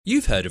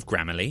You've heard of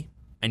Grammarly,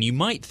 and you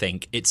might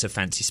think it's a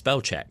fancy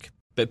spell check,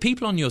 but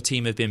people on your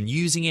team have been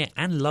using it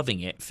and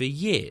loving it for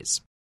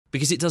years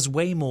because it does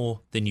way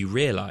more than you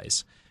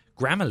realize.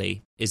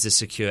 Grammarly is a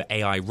secure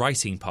AI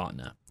writing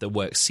partner that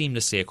works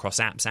seamlessly across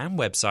apps and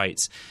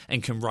websites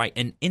and can write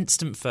an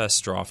instant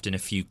first draft in a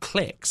few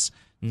clicks,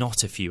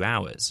 not a few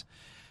hours.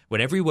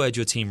 When every word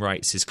your team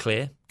writes is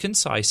clear,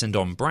 concise, and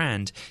on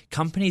brand,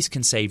 companies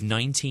can save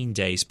 19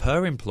 days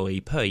per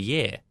employee per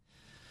year.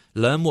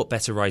 Learn what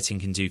better writing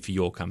can do for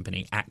your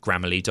company at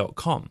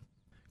Grammarly.com.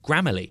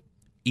 Grammarly.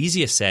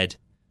 Easier said,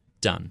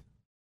 done.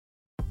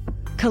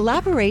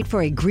 Collaborate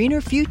for a greener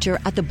future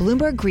at the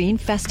Bloomberg Green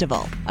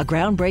Festival, a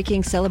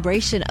groundbreaking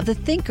celebration of the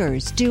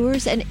thinkers,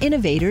 doers, and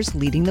innovators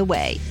leading the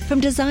way.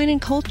 From design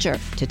and culture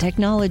to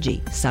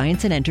technology,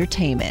 science, and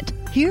entertainment.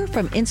 Hear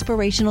from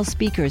inspirational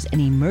speakers and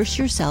immerse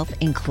yourself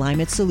in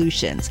climate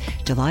solutions.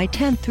 July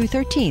 10th through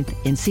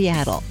 13th in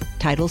Seattle.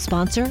 Title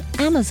sponsor,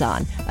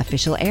 Amazon.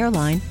 Official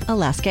airline,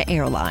 Alaska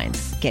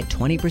Airlines. Get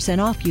 20%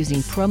 off using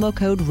promo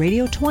code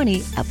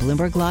radio20 at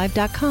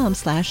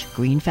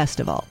BloombergLive.com/Green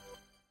Festival.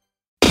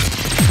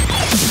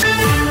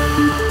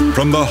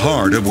 From the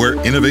heart of where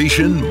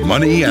innovation,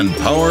 money, and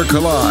power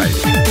collide,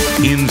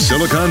 in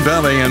Silicon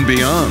Valley and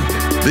beyond,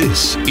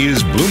 this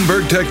is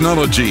Bloomberg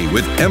Technology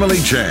with Emily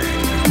Chang.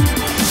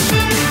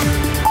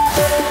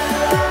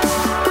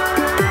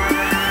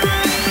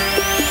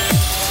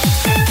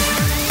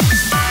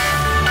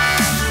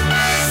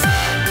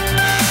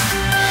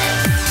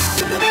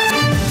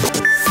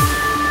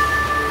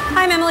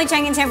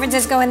 Chang in San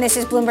Francisco, and this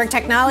is Bloomberg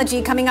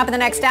Technology. Coming up in the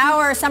next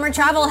hour, summer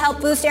travel helped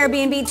boost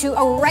Airbnb to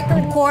a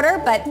record quarter,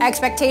 but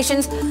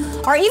expectations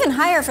are even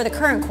higher for the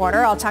current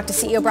quarter. I'll talk to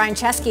CEO Brian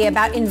Chesky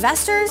about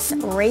investors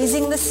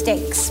raising the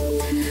stakes.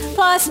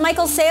 Plus,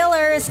 Michael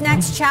Saylor's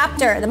next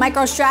chapter. The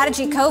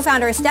MicroStrategy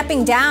co-founder is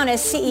stepping down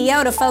as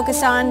CEO to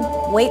focus on,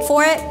 wait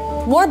for it,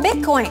 more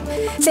Bitcoin.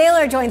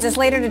 Saylor joins us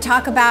later to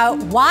talk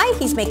about why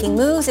he's making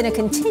moves in a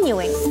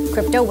continuing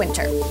crypto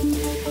winter.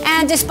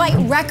 And despite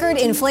record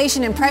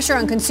inflation and pressure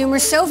on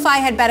consumers, SoFi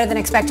had better than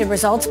expected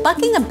results,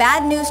 bucking a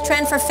bad news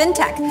trend for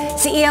fintech.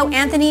 CEO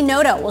Anthony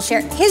Noto will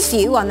share his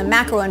view on the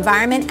macro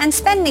environment and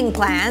spending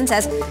plans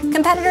as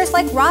competitors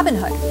like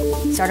Robinhood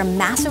start a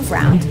massive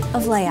round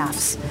of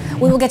layoffs.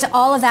 We will get to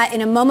all of that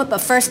in a moment,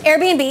 but first,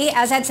 Airbnb,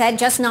 as I'd said,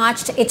 just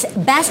notched its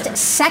best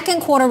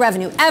second quarter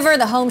revenue ever.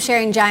 The home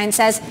sharing giant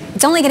says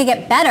it's only going to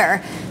get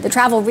better. The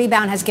travel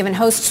rebound has given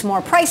hosts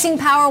more pricing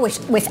power,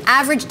 with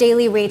average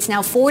daily rates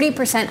now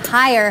 40%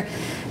 higher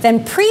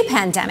than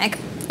pre-pandemic.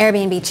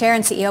 Airbnb chair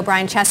and CEO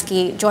Brian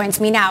Chesky joins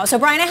me now. So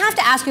Brian, I have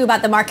to ask you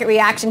about the market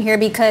reaction here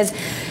because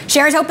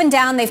shares opened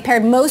down. They've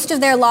pared most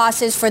of their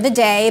losses for the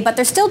day, but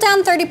they're still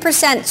down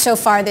 30% so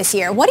far this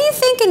year. What do you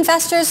think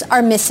investors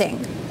are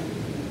missing?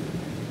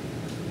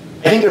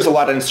 I think there's a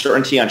lot of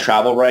uncertainty on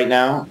travel right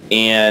now.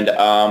 And,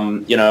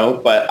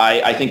 but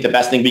I think the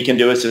best thing we can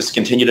do is just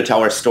continue to tell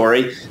our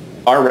story.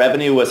 Our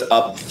revenue was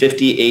up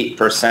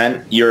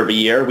 58% year over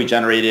year. We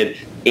generated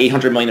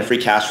 $800 million of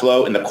free cash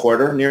flow in the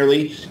quarter,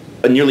 nearly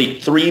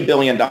 $3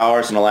 billion in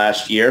the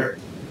last year.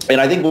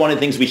 And I think one of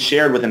the things we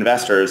shared with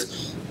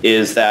investors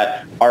is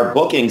that our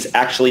bookings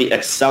actually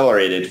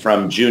accelerated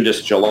from June to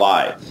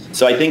July.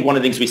 So I think one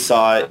of the things we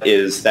saw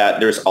is that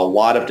there's a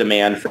lot of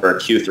demand for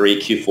Q3,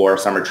 Q4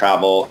 summer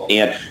travel.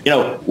 And,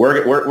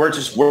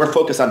 we're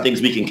focused on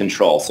things we can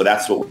control. So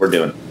that's what we're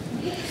doing.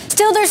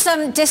 Still, there's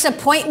some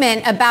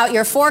disappointment about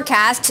your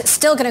forecast.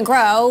 Still going to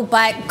grow,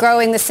 but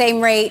growing the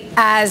same rate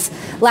as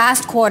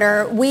last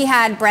quarter. We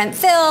had Brent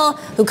Thill,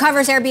 who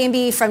covers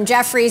Airbnb from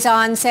Jefferies,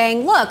 on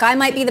saying, look, I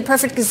might be the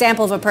perfect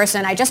example of a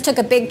person. I just took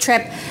a big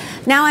trip.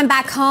 Now I'm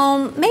back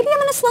home. Maybe I'm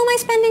going to slow my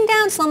spending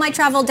down, slow my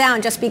travel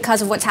down just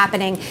because of what's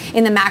happening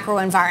in the macro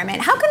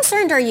environment. How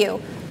concerned are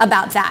you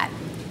about that?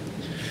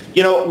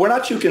 We're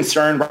not too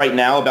concerned right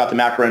now about the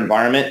macro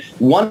environment.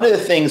 One of the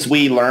things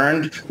we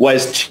learned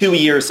was 2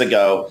 years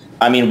ago,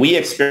 we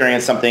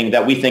experienced something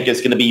that we think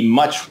is going to be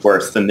much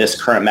worse than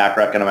this current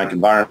macroeconomic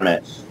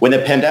environment. When the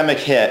pandemic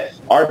hit,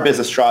 our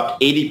business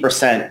dropped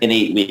 80% in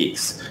 8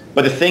 weeks.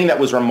 But the thing that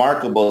was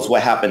remarkable is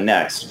what happened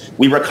next.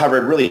 We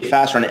recovered really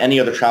faster than any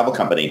other travel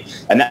company.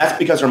 And that's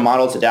because our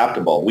model is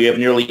adaptable. We have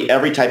nearly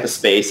every type of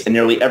space and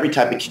nearly every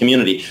type of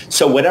community.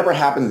 So whatever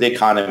happens to the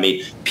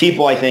economy,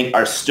 people, I think,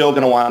 are still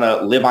going to want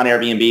to live on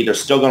Airbnb. They're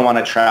still going to want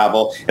to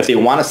travel. If they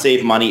want to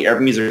save money,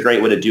 Airbnb is a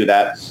great way to do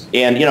that.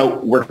 And,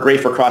 we're great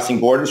for crossing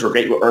borders. We're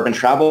great with urban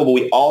travel, but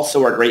we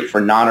also are great for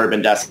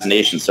non-urban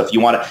destinations. So if you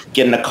want to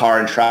get in a car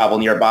and travel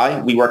nearby,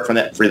 we work for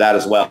that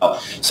as well.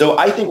 So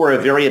I think we're a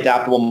very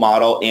adaptable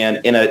model. And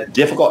in a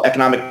difficult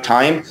economic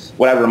time,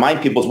 what I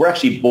remind people is we're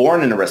actually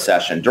born in a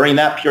recession. During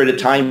that period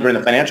of time, during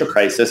the financial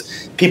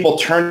crisis, people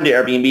turned to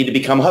Airbnb to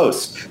become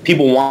hosts.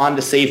 People wanted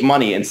to save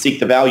money and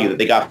seek the value that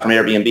they got from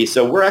Airbnb.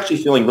 So we're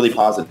actually feeling really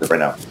positive right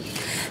now.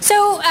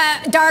 So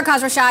Dara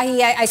Khosrowshahi,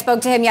 I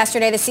spoke to him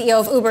yesterday, the CEO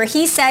of Uber.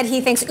 He said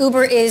he thinks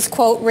Uber is,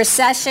 quote,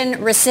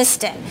 recession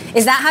resistant.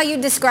 Is that how you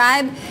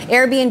describe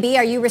Airbnb?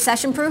 Are you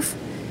recession proof?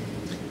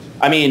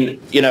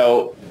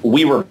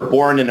 We were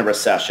born in a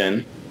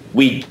recession.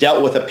 We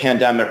dealt with a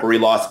pandemic where we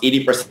lost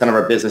 80% of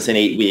our business in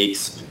 8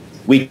 weeks.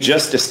 We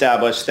just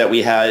established that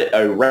we had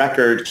a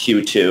record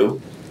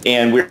Q2,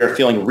 and we're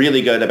feeling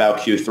really good about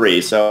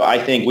Q3. So I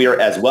think we are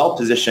as well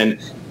positioned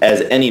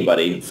as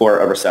anybody for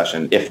a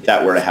recession if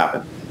that were to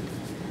happen.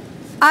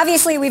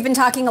 Obviously, we've been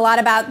talking a lot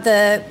about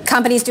the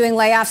companies doing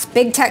layoffs,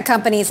 big tech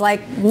companies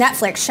like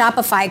Netflix,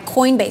 Shopify,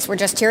 Coinbase. We're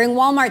just hearing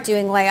Walmart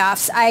doing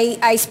layoffs.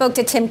 I spoke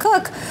to Tim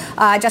Cook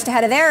just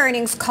ahead of their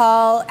earnings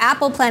call.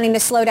 Apple planning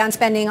to slow down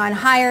spending on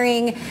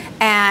hiring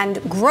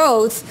and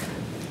growth.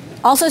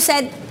 Also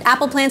said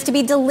Apple plans to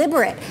be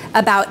deliberate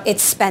about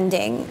its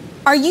spending.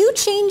 Are you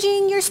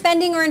changing your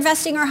spending or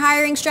investing or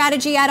hiring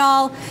strategy at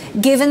all,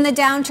 given the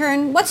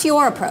downturn? What's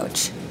your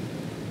approach?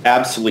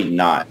 Absolutely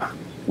not.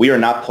 We are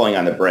not pulling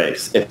on the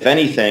brakes. If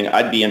anything,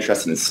 I'd be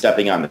interested in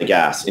stepping on the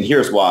gas. And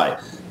here's why.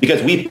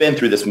 Because we've been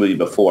through this movie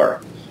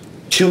before.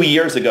 2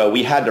 years ago,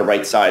 we had to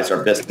right-size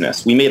our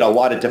business. We made a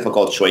lot of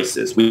difficult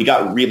choices. We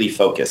got really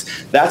focused.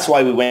 That's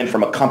why we went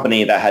from a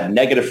company that had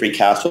negative free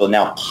cash flow to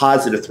now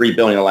positive $3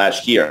 billion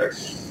last year.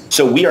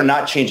 So we are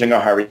not changing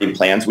our hiring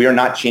plans. We are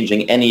not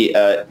changing any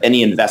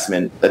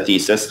investment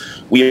thesis.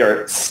 We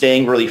are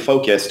staying really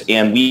focused,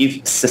 and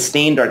we've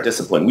sustained our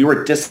discipline. We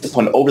were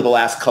disciplined over the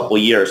last couple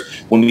of years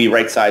when we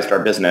right-sized our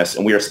business,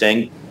 and we are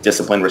staying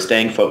disciplined. We're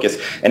staying focused.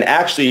 And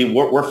actually,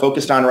 what we're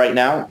focused on right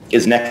now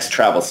is next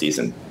travel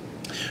season.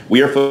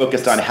 We are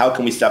focused on how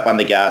can we step on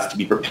the gas to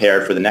be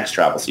prepared for the next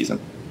travel season.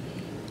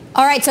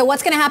 All right, so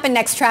what's going to happen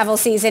next travel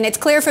season? It's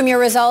clear from your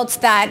results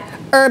that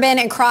urban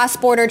and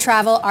cross-border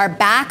travel are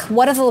back.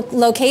 What are the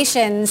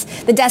locations,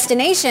 the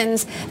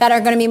destinations that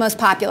are going to be most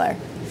popular?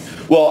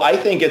 Well, I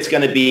think it's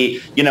going to be,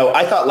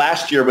 I thought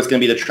last year was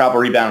going to be the travel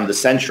rebound of the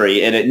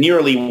century, and it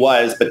nearly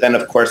was. But then,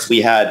 of course,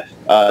 we had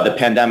the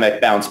pandemic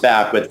bounce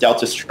back with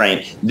Delta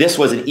strain. This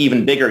was an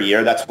even bigger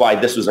year. That's why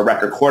this was a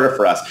record quarter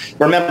for us.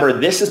 Remember,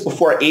 this is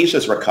before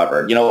Asia's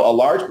recovered. A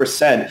large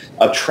percent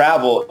of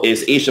travel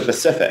is Asia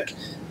Pacific.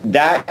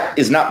 That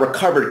is not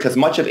recovered because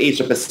much of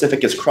Asia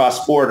Pacific is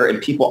cross-border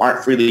and people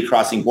aren't freely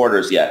crossing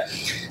borders yet.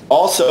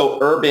 Also,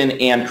 urban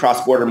and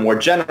cross-border more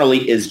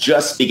generally is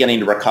just beginning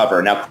to recover.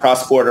 Now,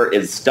 cross-border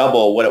is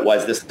double what it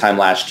was this time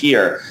last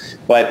year.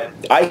 But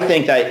I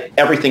think that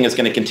everything is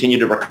going to continue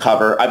to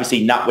recover.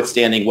 Obviously,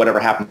 notwithstanding whatever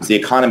happens to the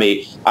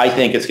economy, I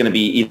think it's going to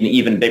be an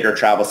even bigger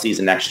travel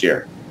season next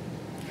year.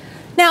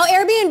 Now,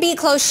 Airbnb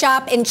closed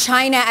shop in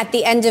China at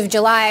the end of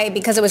July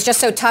because it was just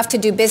so tough to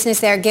do business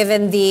there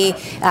given the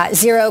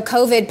zero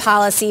COVID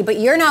policy. But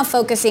you're now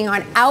focusing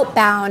on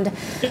outbound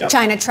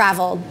China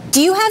travel. Do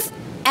you have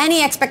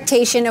any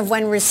expectation of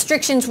when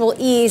restrictions will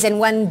ease and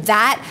when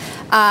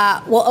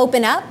that will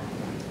open up?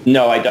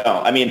 No, I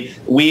don't. I mean,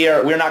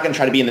 we're not going to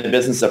try to be in the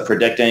business of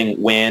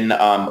predicting when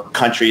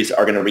countries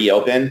are going to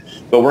reopen,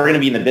 but we're going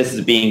to be in the business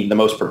of being the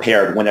most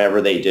prepared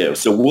whenever they do.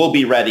 So we'll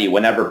be ready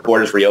whenever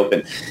borders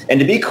reopen. And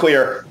to be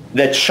clear,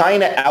 the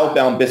China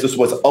outbound business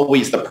was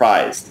always the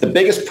prize. The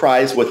biggest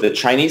prize was the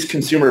Chinese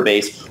consumer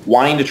base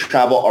wanting to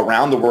travel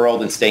around the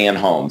world and stay in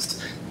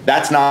homes.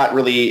 That's not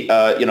really,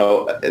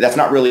 that's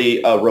not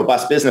really a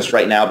robust business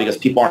right now because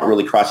people aren't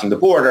really crossing the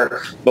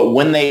border. But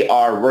when they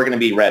are, we're going to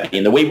be ready.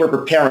 And the way we're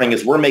preparing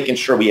is we're making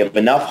sure we have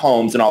enough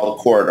homes in all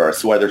the corridors.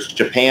 So whether it's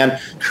Japan,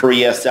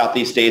 Korea,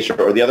 Southeast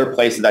Asia, or the other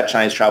places that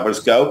Chinese travelers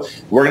go,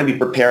 we're going to be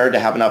prepared to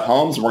have enough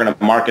homes. And we're going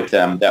to market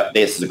them that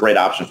this is a great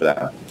option for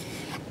them.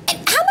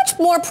 How much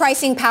more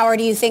pricing power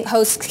do you think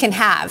hosts can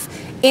have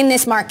in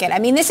this market? I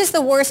mean, this is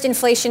the worst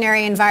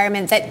inflationary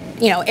environment that,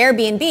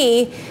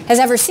 Airbnb has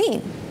ever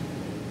seen.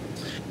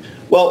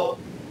 Well,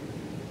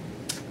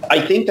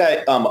 I think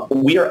that our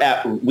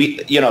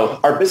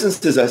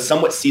business is a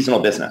somewhat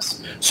seasonal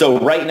business. So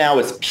right now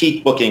it's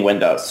peak booking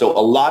windows. So a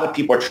lot of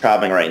people are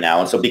traveling right now.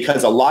 And so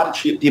because a lot of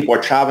people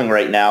are traveling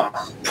right now,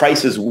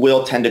 prices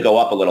will tend to go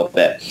up a little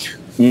bit.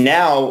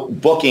 Now,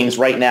 bookings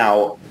right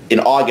now in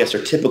August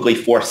are typically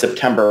for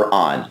September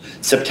on.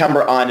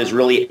 September on is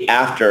really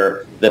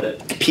after the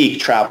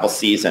peak travel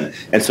season.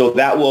 And so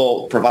that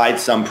will provide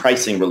some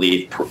pricing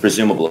relief,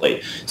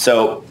 presumably.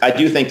 So I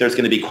do think there's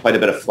going to be quite a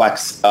bit of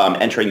flex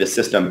entering the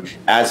system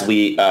as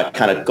we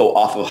kind of go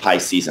off of high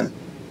season.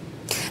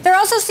 There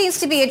also seems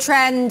to be a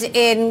trend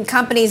in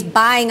companies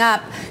buying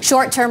up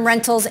short-term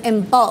rentals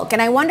in bulk.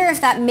 And I wonder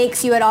if that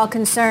makes you at all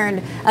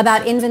concerned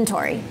about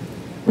inventory.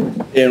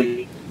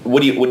 And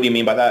what do you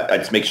mean by that? I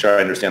just make sure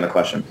I understand the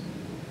question.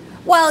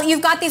 Well,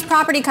 you've got these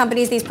property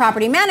companies, these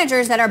property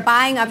managers that are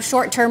buying up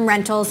short-term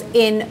rentals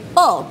in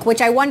bulk,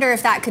 which I wonder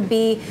if that could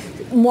be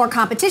more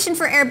competition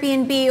for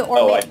Airbnb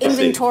or make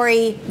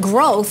inventory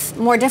growth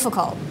more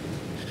difficult.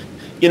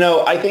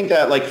 I think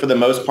that, for the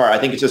most part, I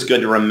think it's just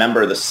good to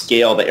remember the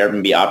scale that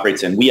Airbnb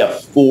operates in. We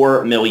have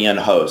 4 million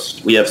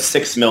hosts. We have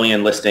 6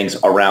 million listings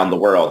around the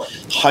world,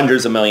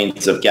 hundreds of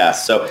millions of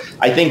guests. So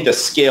I think the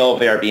scale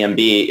of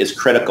Airbnb is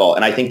critical.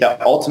 And I think that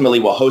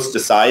ultimately what hosts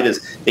decide is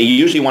they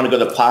usually want to go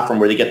to the platform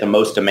where they get the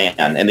most demand.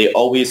 And they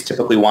always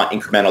typically want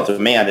incremental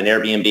demand. And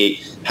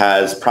Airbnb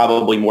has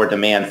probably more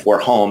demand for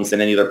homes than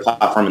any other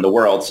platform in the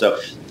world. So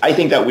I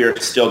think that we're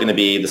still going to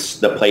be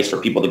the place for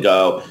people to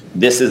go.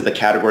 This is the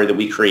category that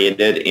we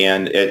created. market,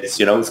 and it's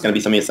going to be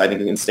something that's, I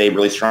think, can stay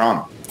really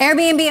strong.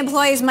 Airbnb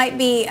employees might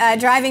be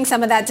driving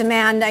some of that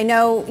demand. I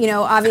know,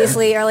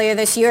 obviously earlier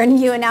this year, and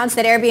you announced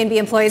that Airbnb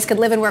employees could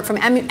live and work from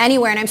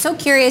anywhere. And I'm so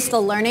curious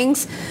the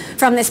learnings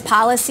from this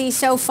policy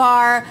so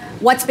far.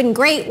 What's been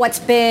great? What's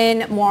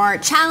been more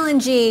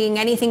challenging?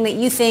 Anything that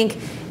you think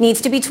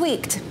needs to be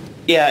tweaked?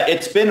 Yeah,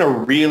 it's been a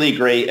really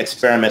great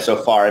experiment so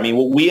far. I mean,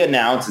 what we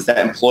announced is that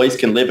employees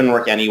can live and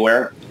work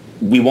anywhere.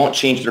 We won't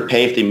change their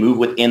pay if they move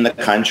within the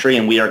country,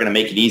 and we are going to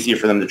make it easier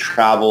for them to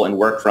travel and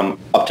work from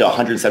up to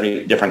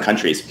 170 different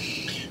countries.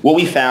 What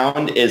we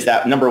found is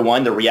that, number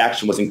one, the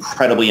reaction was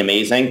incredibly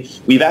amazing.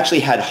 We've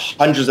actually had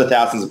hundreds of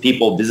thousands of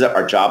people visit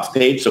our jobs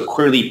page, so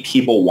clearly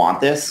people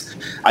want this.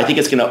 I think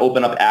it's going to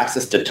open up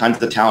access to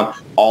tons of talent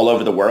all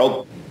over the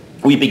world.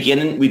 We've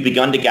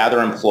begun to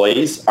gather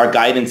employees. Our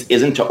guidance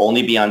isn't to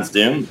only be on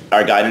Zoom.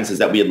 Our guidance is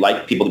that we'd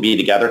like people to be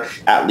together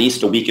at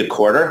least a week a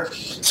quarter.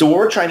 So what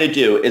we're trying to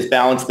do is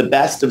balance the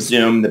best of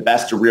Zoom, the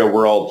best of real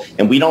world,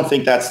 and we don't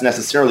think that's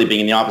necessarily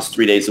being in the office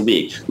 3 days a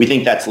week. We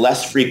think that's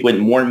less frequent,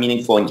 more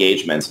meaningful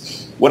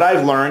engagements. What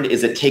I've learned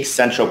is it takes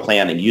central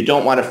planning. You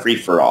don't want a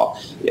free-for-all.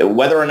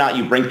 Whether or not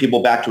you bring people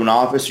back to an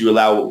office, you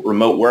allow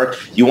remote work,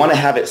 you want to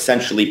have it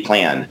centrally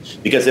planned.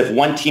 Because if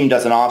one team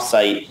does an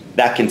offsite,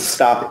 that can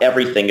stop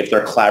everything if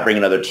they're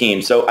collaborating with another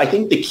team. So I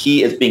think the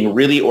key is being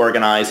really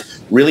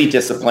organized, really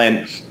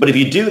disciplined. But if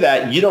you do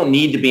that, you don't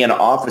need to be in an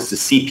office to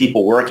see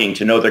people working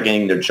to know they're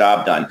getting their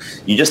job done.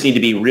 You just need to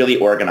be really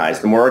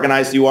organized. The more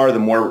organized you are, the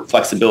more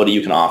flexibility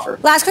you can offer.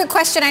 Last quick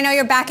question. I know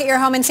you're back at your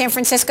home in San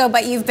Francisco,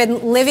 but you've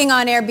been living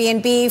on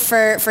Airbnb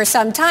for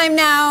some time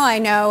now. I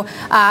know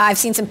I've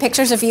seen some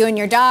pictures of you and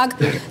your dog.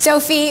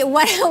 Sophie,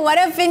 what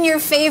have been your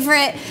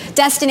favorite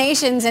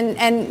destinations,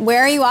 and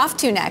where are you off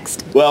to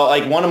next? Well,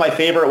 one of my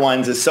favorite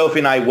ones is Sophie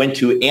and I went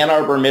to Ann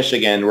Arbor,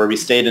 Michigan, where we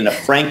stayed in a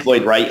Frank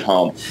Lloyd Wright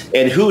home.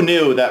 And who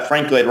knew that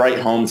Frank Lloyd Wright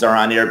homes are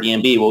on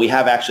Airbnb? Well, we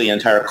have actually an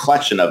entire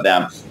collection of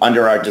them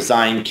under our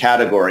design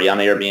category on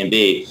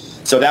Airbnb.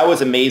 So that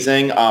was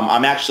amazing.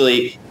 I'm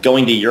actually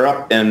going to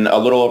Europe in a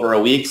little over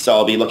a week, so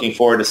I'll be looking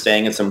forward to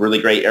staying in some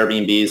really great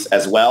Airbnbs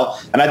as well.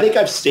 And I think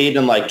I've stayed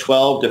in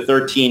 12 to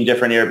 13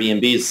 different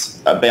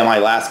Airbnbs by my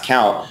last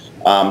count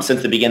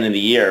since the beginning of the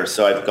year.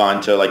 So I've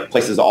gone to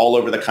places all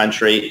over the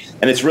country,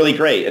 and it's really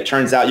great. It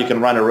turns out you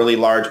can run a really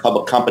large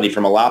public company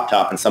from a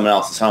laptop in someone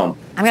else's home.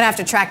 I'm going to have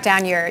to track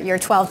down your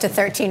 12 to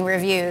 13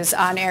 reviews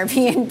on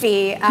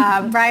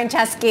Airbnb. Brian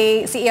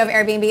Chesky, CEO of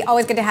Airbnb,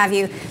 always good to have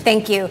you.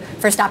 Thank you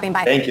for stopping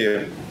by. Thank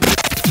you.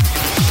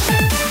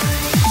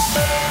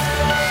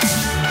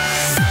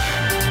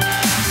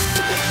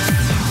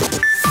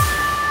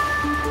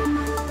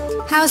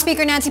 House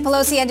Speaker Nancy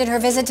Pelosi ended her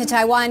visit to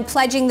Taiwan,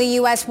 pledging the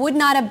U.S. would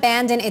not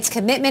abandon its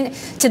commitment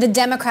to the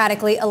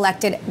democratically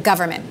elected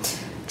government.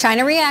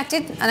 China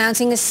reacted,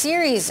 announcing a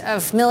series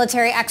of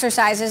military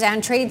exercises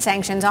and trade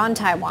sanctions on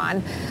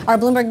Taiwan. Our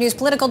Bloomberg News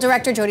political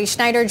director, Jody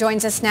Schneider,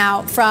 joins us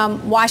now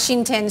from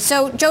Washington.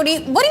 So,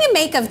 Jody, what do you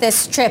make of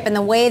this trip and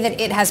the way that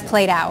it has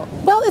played out?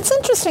 Well, it's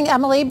interesting,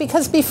 Emily,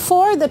 because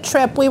before the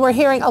trip, we were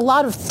hearing a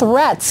lot of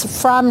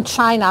threats from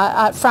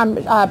China, from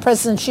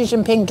President Xi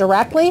Jinping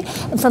directly,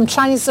 and from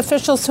Chinese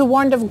officials who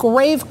warned of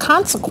grave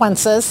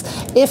consequences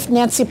if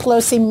Nancy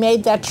Pelosi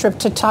made that trip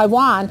to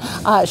Taiwan.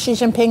 Xi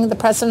Jinping, the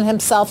president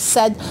himself,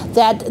 said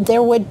that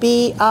there would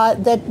be,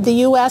 that the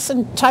U.S.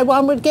 and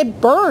Taiwan would get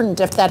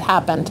burned if that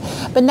happened.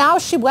 But now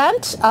she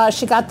went.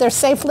 She got there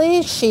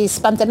safely. She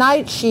spent the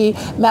night. She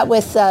met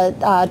with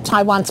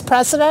Taiwan's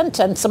president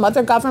and some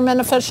other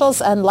government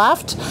officials and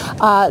left.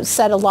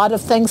 Said a lot of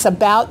things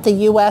about the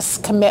U.S.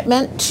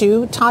 commitment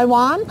to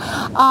Taiwan.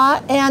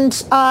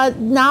 And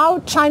now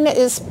China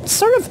is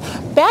sort of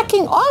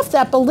backing off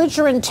that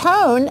belligerent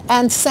tone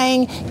and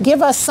saying,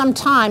 give us some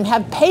time,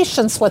 have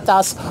patience with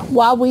us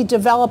while we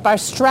develop our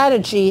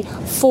strategy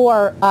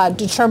for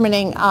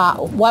determining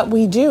what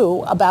we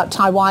do about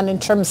Taiwan in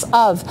terms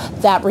of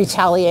that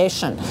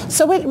retaliation.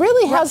 So it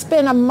really has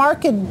been a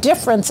marked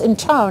difference in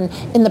tone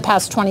in the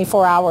past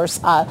 24 hours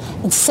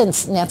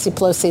since Nancy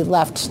Pelosi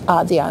left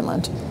the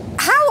island.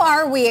 How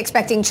are we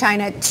expecting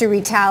China to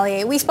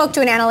retaliate? We spoke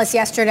to an analyst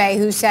yesterday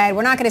who said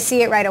we're not going to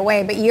see it right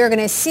away, but you're going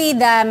to see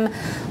them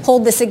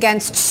hold this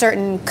against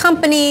certain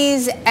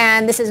companies,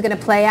 and this is going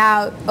to play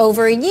out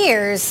over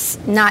years,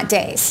 not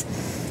days.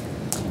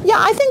 Yeah,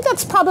 I think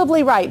that's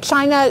probably right.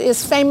 China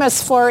is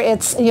famous for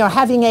its,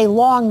 having a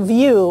long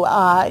view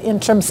in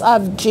terms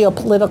of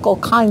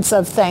geopolitical kinds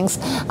of things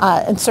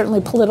and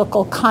certainly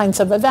political kinds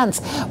of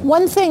events.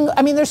 One thing,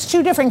 there's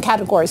two different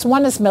categories.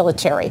 One is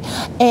military.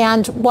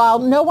 And while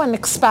no one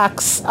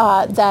expects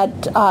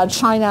that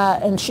China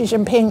and Xi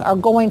Jinping are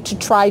going to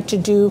try to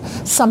do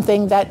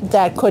something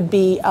that could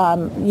be,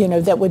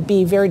 that would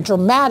be very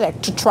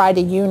dramatic to try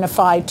to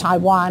unify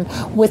Taiwan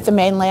with the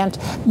mainland,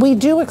 we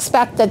do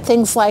expect that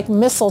things like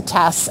missile missile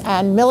tests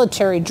and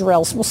military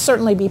drills will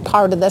certainly be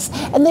part of this.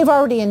 And they've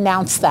already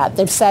announced that.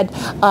 They've said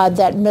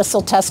that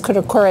missile tests could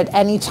occur at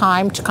any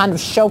time to kind of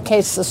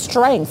showcase the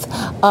strength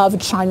of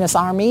China's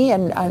army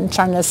and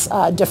China's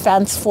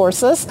defense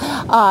forces.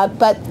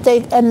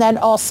 And then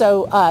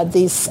also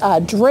these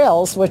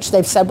drills, which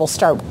they've said will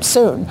start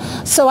soon.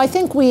 So I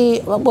think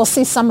we will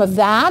see some of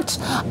that,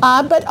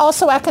 but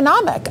also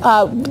economic.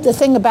 The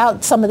thing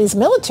about some of these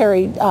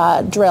military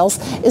drills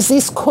is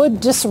these could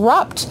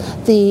disrupt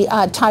the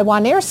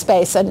Taiwan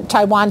airspace, and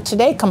Taiwan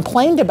today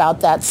complained about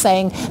that,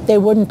 saying they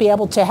wouldn't be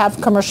able to have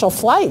commercial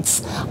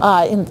flights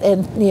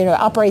and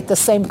operate the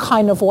same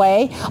kind of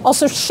way.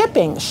 Also,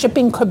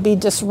 shipping could be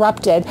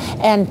disrupted,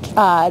 and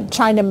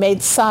China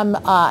made some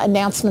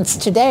announcements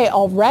today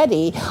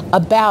already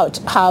about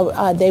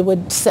how they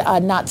would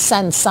not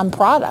send some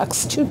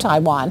products to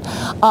Taiwan.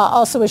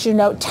 Also, as you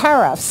know,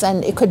 tariffs,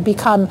 and it could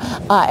become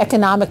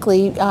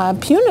economically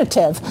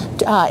punitive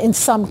in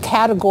some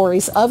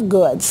categories of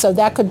goods. So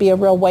that could be a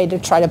real way to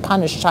try to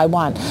punish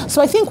Taiwan.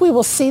 So I think we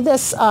will see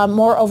this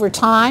more over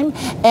time,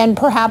 and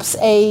perhaps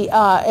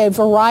a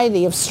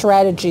variety of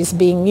strategies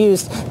being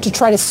used to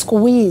try to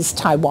squeeze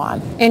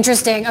Taiwan.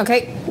 Interesting.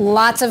 Okay,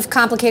 lots of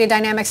complicated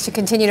dynamics to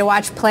continue to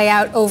watch play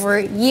out over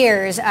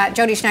years.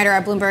 Jody Schneider,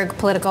 our Bloomberg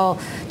political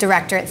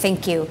director,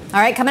 thank you. All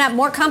right, coming up,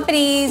 more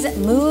companies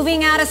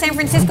moving out of San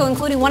Francisco,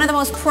 including one of the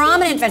most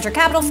prominent venture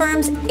capital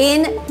firms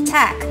in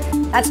tech.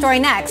 That story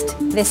next.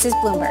 This is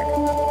Bloomberg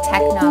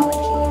Technology.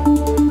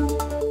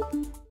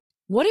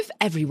 What if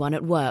everyone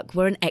at work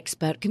were an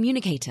expert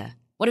communicator?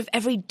 What if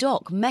every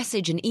doc,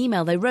 message and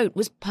email they wrote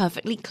was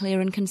perfectly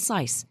clear and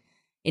concise?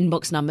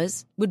 Inbox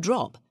numbers would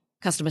drop,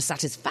 customer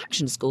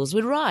satisfaction scores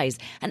would rise,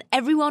 and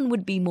everyone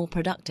would be more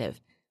productive.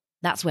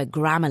 That's where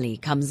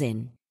Grammarly comes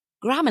in.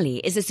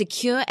 Grammarly is a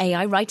secure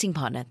AI writing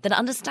partner that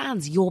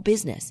understands your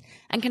business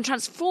and can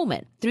transform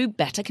it through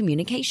better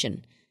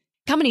communication.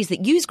 Companies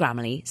that use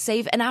Grammarly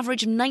save an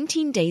average of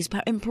 19 days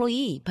per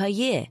employee per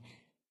year.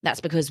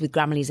 That's because with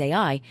Grammarly's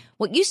AI,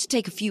 what used to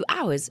take a few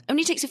hours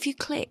only takes a few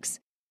clicks,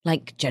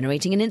 like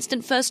generating an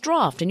instant first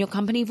draft in your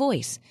company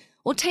voice,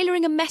 or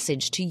tailoring a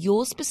message to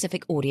your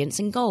specific audience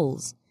and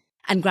goals.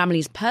 And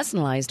Grammarly's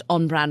personalized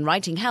on-brand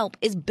writing help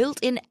is built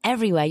in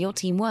everywhere your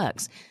team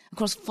works,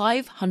 across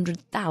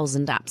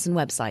 500,000 apps and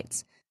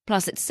websites.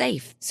 Plus, it's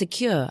safe,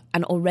 secure,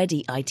 and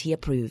already IT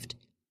approved.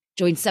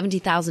 Join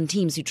 70,000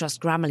 teams who trust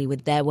Grammarly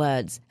with their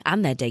words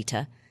and their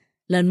data.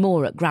 Learn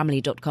more at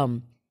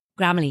Grammarly.com.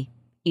 Grammarly.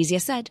 Easier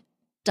said,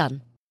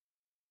 done.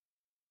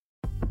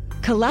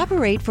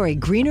 Collaborate for a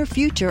greener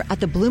future at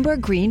the Bloomberg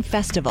Green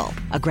Festival,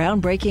 a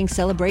groundbreaking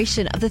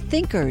celebration of the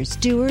thinkers,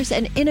 doers,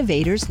 and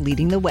innovators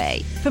leading the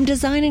way. From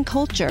design and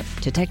culture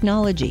to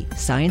technology,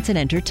 science, and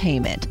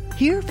entertainment.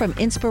 Hear from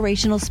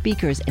inspirational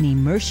speakers and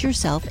immerse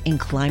yourself in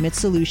climate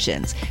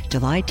solutions.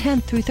 July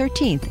 10th through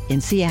 13th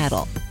in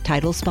Seattle.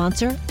 Title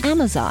sponsor,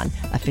 Amazon.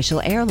 Official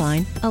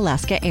airline,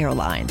 Alaska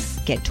Airlines.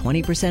 Get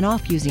 20%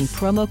 off using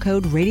promo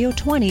code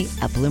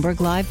radio20 at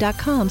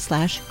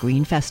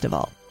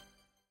bloomberglive.com/greenfestival.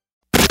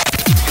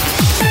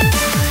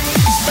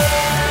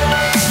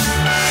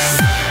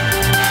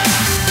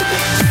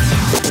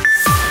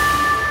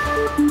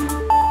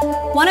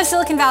 One of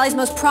Silicon Valley's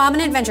most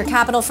prominent venture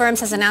capital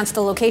firms has announced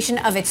the location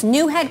of its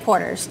new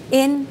headquarters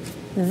in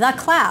the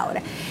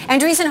cloud.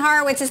 Andreessen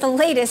Horowitz is the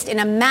latest in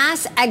a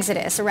mass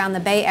exodus around the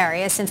Bay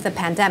Area since the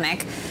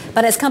pandemic.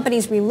 But as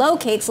companies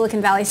relocate,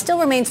 Silicon Valley still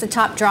remains the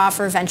top draw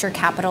for venture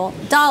capital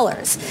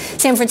dollars.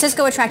 San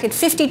Francisco attracted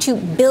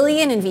 $52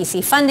 billion in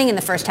VC funding in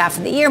the first half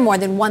of the year, more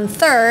than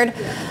 1/3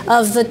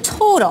 of the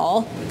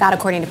total. That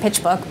according to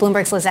PitchBook.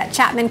 Bloomberg's Lizette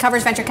Chapman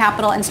covers venture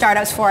capital and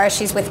startups for us.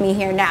 She's with me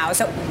here now.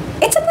 So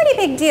it's a pretty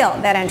big deal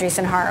that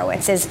Andreessen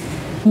Horowitz is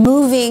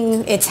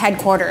moving its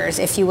headquarters,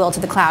 if you will, to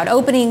the cloud,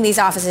 opening these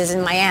offices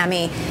in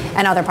Miami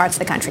and other parts of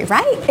the country,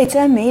 right? It's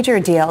a major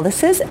deal.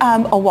 This is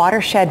a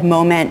watershed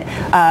moment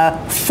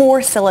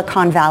for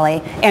Silicon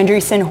Valley.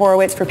 Andreessen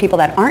Horowitz, for people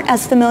that aren't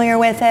as familiar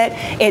with it,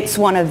 it's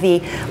one of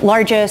the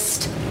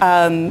largest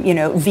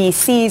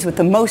VCs with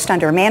the most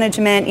under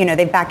management.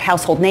 They've backed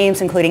household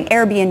names, including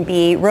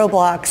Airbnb,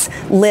 Roblox,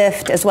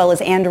 Lyft, as well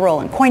as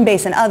Anduril and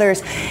Coinbase and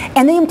others.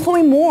 And they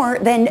employ more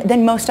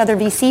than most other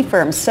VC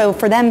firms. So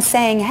for them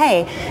saying,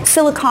 hey,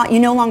 we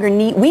no longer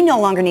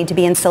need to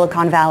be in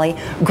Silicon Valley,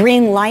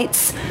 green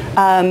lights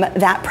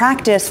that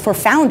practice for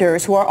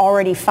founders who are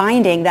already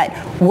finding that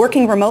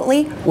working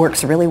remotely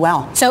works really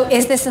well. So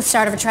is this the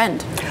start of a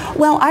trend?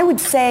 Well, I would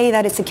say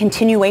that it's a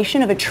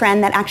continuation of a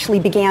trend that actually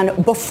began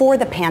before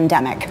the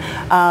pandemic,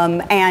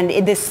 and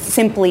this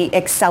simply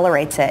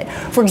accelerates it.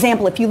 For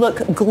example, if you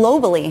look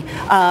globally,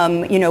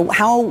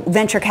 how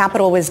venture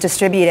capital was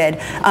distributed,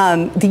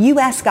 the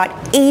U.S. got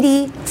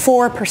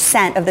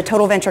 84% of the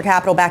total venture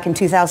capital back in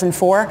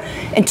 2004.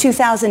 In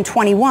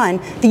 2021,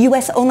 the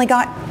U.S. only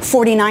got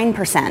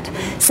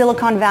 49%.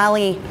 Silicon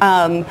Valley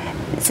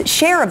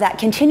share of that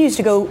continues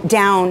to go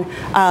down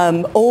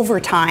over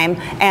time,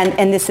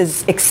 and this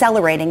is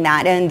accelerating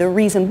that. And the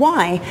reason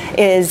why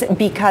is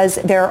because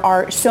there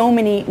are so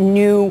many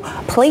new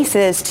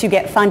places to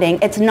get funding.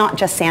 It's not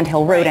just Sand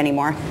Hill Road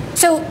anymore.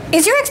 So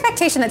is your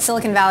expectation that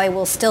Silicon Valley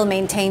will still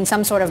maintain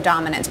some sort of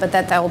dominance, but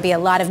that there will be a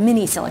lot of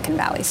mini Silicon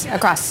Valleys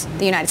across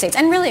the United States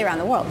and really around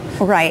the world?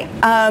 Right.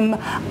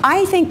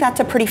 I think that's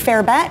a pretty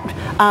fair bet.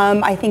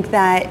 I think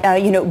that,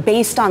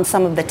 based on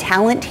some of the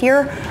talent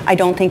here, I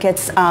don't think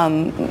it's,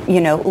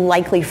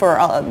 likely for,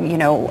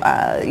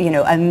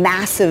 a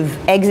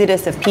massive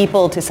exodus of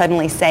people to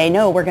suddenly say,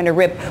 no, we're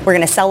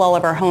going to sell all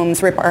of our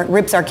homes,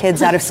 rips our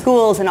kids out of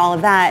schools and all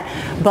of that.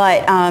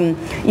 But,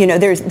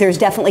 there's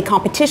definitely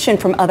competition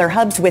from other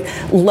hubs with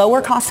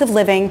lower cost of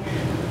living,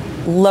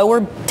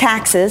 lower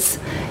taxes,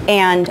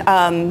 and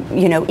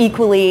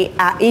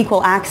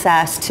equal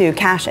access to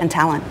cash and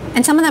talent.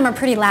 And some of them are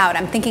pretty loud.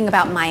 I'm thinking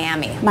about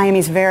Miami.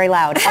 Miami's very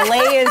loud.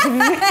 LA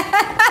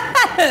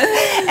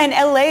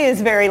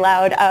is very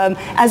loud,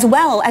 as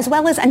well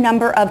as a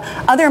number of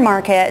other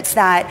markets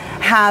that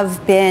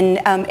have been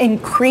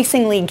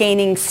increasingly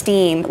gaining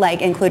steam,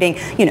 like including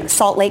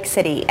Salt Lake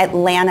City,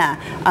 Atlanta.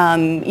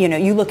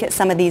 You look at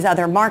some of these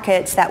other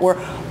markets that were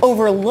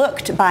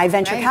overlooked by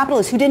venture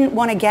capitalists who didn't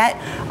want to get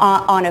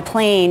on a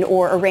plane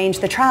or arrange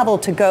the travel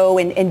to go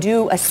and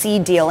do a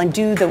seed deal and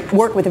do the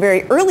work with the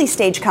very early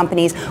stage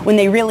companies when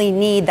they really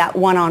need that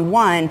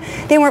one-on-one.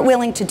 They weren't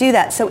willing to do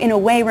that. So in a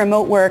way,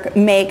 remote work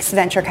makes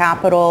venture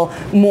capital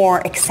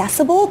more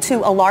accessible to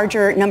a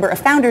larger number of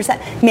founders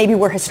that maybe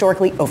were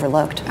historically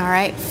overlooked. All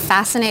right.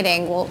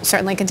 Fascinating. We'll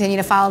certainly continue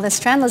to follow this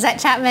trend. Lizette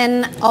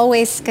Chapman,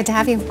 always good to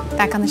have you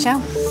back on the show.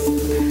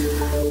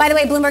 By the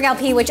way, Bloomberg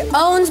LP, which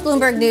owns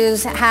Bloomberg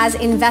News, has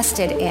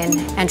invested in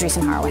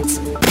Andreessen Horowitz.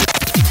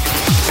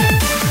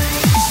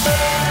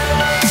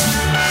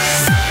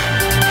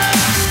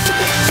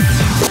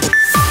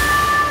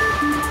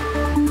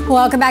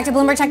 Welcome back to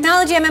Bloomberg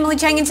Technology. I'm Emily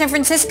Chang in San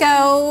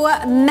Francisco.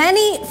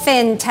 Many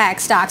fintech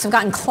stocks have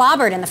gotten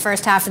clobbered in the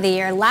first half of the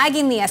year,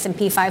 lagging the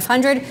S&P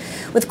 500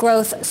 with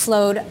growth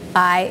slowed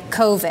by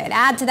COVID.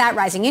 Add to that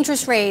rising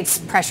interest rates,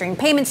 pressuring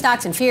payment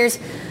stocks, and fears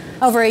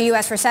over a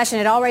U.S. recession.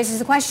 It all raises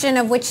the question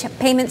of which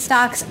payment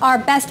stocks are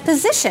best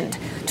positioned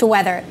to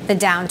weather the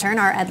downturn.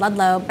 Our Ed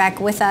Ludlow back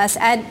with us.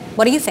 Ed,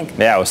 what do you think?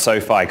 Yeah, well,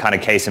 SoFi, kind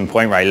of case in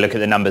point, right? Look at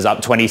the numbers,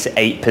 up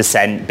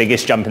 28%,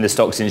 biggest jump in the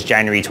stock since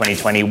January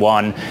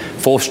 2021,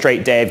 fourth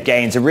straight day of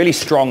gains, a really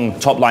strong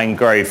top-line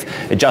growth.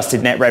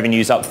 Adjusted net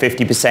revenues up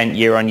 50%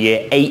 year on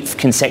year, eighth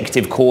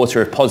consecutive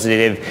quarter of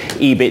positive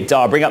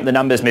EBITDA. Bring up the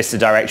numbers, Mr.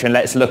 Director, and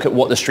let's look at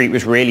what the street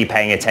was really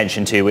paying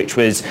attention to, which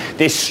was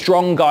this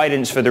strong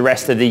guidance for the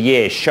rest of the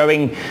year,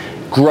 showing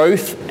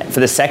growth for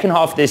the second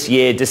half of this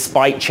year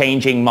despite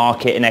changing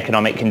market and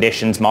economic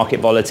conditions, market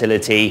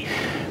volatility.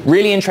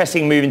 Really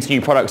interesting move into new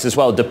products as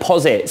well.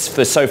 Deposits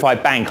for SoFi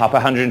Bank up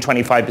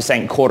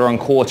 125% quarter on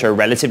quarter,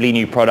 relatively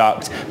new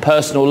product.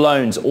 Personal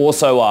loans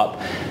also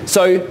up.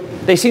 So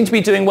they seem to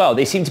be doing well.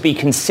 They seem to be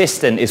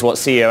consistent, is what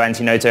CEO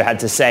Anthony Noto had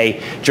to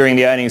say during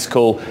the earnings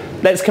call.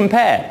 Let's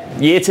compare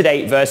year to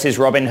date versus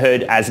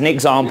Robinhood as an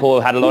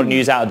example. Had a lot of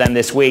news out of them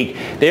this week.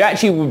 They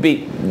actually would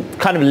be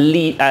kind of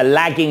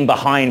lagging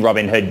behind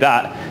Robinhood,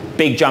 but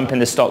big jump in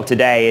the stock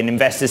today, and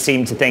investors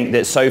seem to think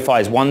that SoFi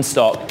is one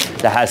stock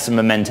that has some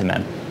momentum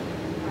in.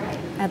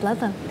 Ed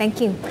Ludlow,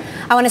 thank you.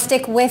 I want to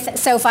stick with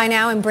SoFi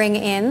now and bring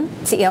in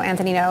CEO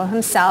Anthony Noto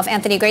himself.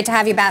 Anthony, great to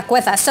have you back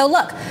with us. So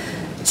look,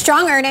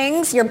 strong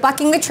earnings, you're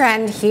bucking the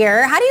trend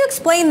here. How do you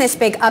explain this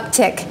big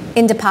uptick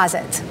in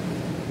deposits?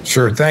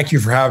 Sure. Thank you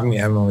for having me,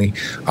 Emily.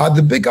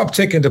 The big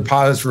uptick in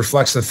deposits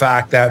reflects the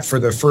fact that for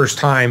the first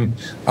time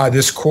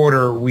this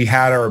quarter, we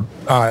had our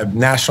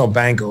national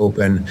bank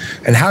open.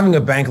 And having a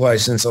bank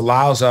license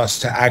allows us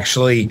to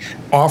actually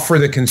offer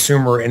the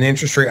consumer an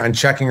interest rate on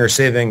checking or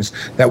savings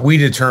that we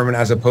determine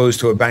as opposed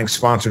to a bank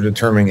sponsor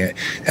determining it.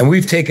 And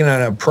we've taken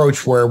an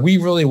approach where we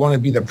really want to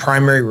be the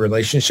primary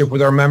relationship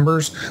with our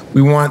members.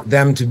 We want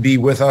them to be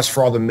with us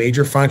for all the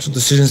major financial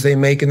decisions they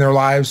make in their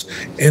lives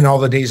and all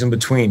the days in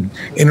between.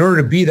 In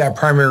order to be that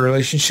primary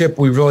relationship,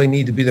 we really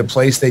need to be the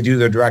place they do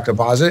their direct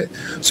deposit.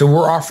 So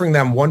we're offering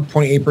them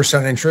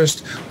 1.8%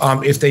 interest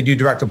if they do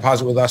direct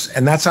deposit with us.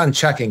 And that's on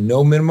checking.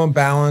 No minimum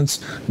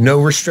balance,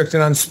 no restricted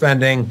on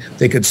spending.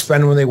 They could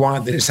spend when they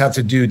want. They just have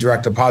to do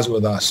direct deposit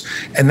with us.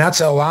 And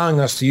that's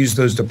allowing us to use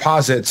those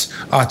deposits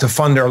to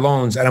fund their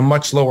loans at a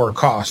much lower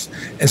cost.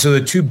 And so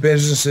the two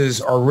businesses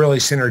are really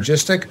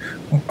synergistic.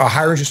 A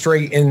higher interest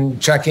rate in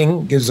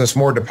checking gives us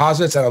more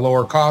deposits at a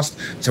lower cost,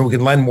 so we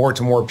can lend more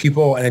to more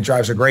people, and it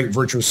drives a great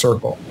virtuous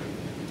circle.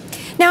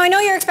 Now, I know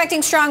you're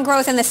expecting strong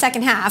growth in the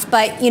second half,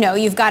 but,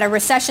 you've got a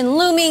recession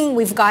looming.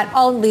 We've got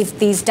all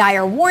these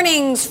dire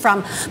warnings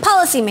from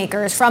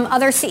policymakers, from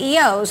other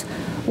CEOs.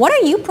 What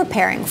are you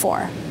preparing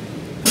for?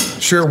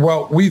 Sure.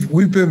 Well,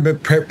 we've been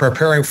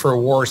preparing for a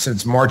war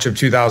since March of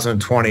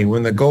 2020.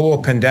 When the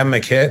global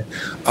pandemic hit,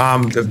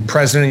 the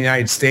president of the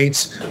United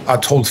States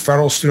told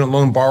federal student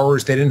loan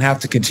borrowers they didn't have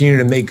to continue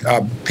to make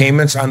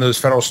payments on those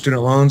federal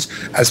student loans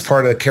as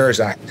part of the CARES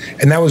Act.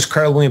 And that was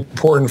incredibly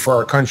important for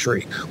our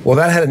country. Well,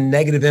 that had a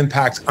negative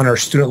impact on our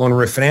student loan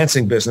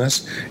refinancing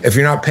business. If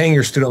you're not paying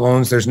your student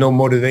loans, there's no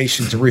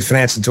motivation to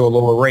refinance into a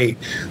lower rate.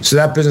 So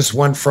that business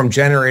went from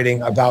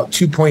generating about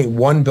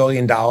 $2.1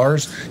 billion in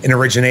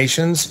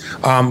originations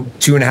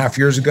 2.5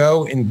 years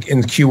ago in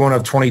Q1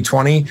 of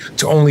 2020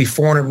 to only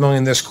 $400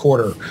 million this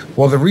quarter.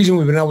 Well, the reason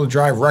we've been able to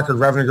drive record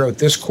revenue growth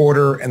this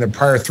quarter and the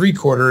prior 3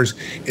 quarters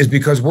is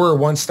because we're a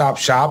one-stop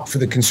shop for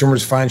the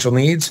consumer's financial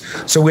needs.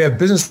 So we have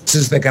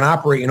businesses that can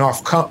operate and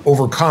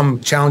overcome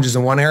challenges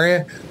in one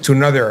area to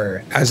another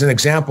area. As an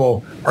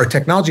example, our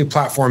technology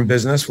platform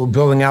business, we're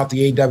building out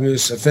the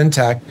AWS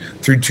fintech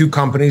through 2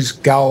 companies,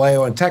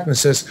 Galileo and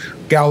Technisys.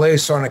 Galileo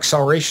saw an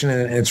acceleration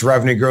in its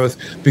revenue growth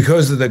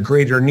because of the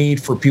greater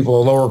need for people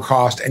to lower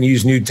cost and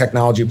use new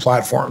technology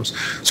platforms.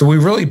 So we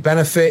really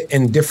benefit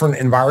in different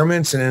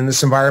environments. And in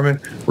this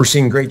environment, we're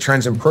seeing great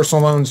trends in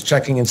personal loans,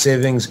 checking and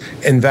savings,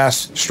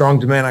 invest, strong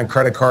demand on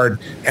credit card,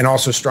 and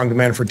also strong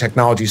demand for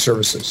technology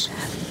services.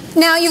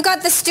 Now, you've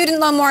got the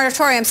student loan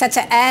moratorium set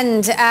to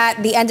end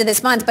at the end of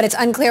this month, but it's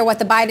unclear what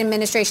the Biden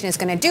administration is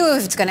going to do,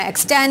 if it's going to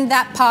extend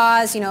that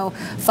pause,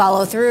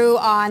 follow through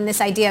on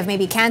this idea of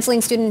maybe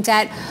canceling student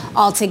debt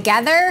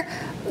altogether.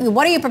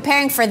 What are you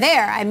preparing for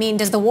there? I mean,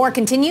 does the war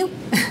continue?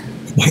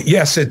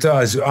 Yes, it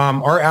does.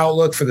 Our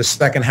outlook for the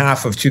second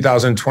half of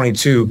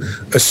 2022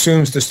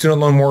 assumes the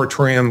student loan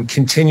moratorium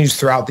continues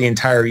throughout the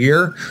entire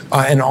year,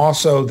 and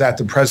also that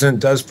the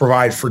president does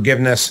provide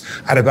forgiveness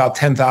at about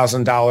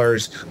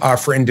 $10,000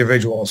 for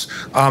individuals.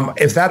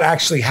 If that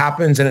actually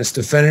happens and it's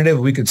definitive,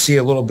 we could see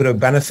a little bit of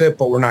benefit,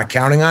 but we're not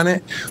counting on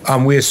it.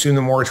 We assume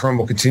the moratorium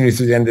will continue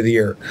through the end of the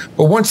year.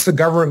 But once the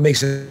government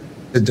makes a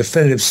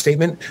definitive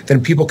statement,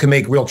 then people can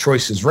make real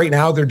choices. Right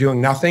now, they're doing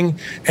nothing,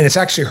 and it's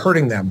actually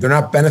hurting them. They're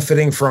not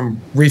benefiting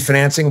from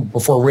refinancing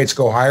before rates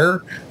go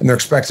higher, and they're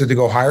expected to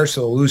go higher,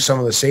 so they'll lose some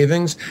of the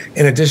savings.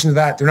 In addition to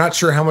that, they're not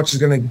sure how much is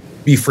going to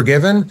be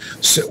forgiven,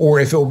 or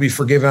if it will be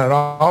forgiven at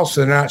all,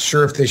 so they're not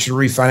sure if they should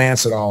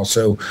refinance at all.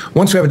 So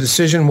once we have a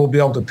decision, we'll be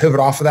able to pivot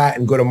off of that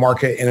and go to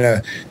market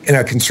in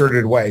a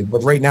concerted way.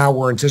 But right now,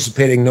 we're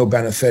anticipating no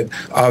benefit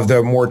of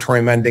the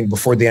moratorium ending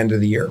before the end of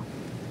the year.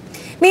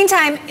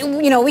 Meantime,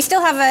 we still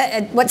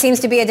have what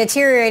seems to be a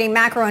deteriorating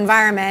macro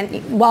environment.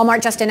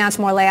 Walmart just announced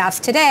more layoffs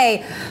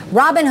today.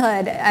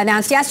 Robinhood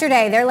announced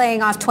yesterday they're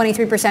laying off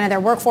 23% of their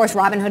workforce.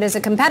 Robinhood is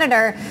a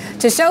competitor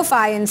to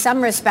SoFi in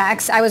some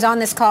respects. I was on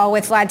this call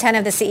with Vlad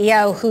Tenev, the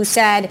CEO, who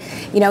said,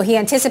 he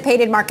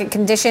anticipated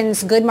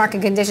good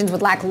market conditions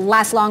would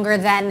last longer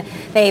than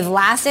they've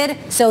lasted.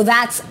 So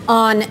that's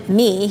on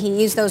me.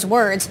 He used those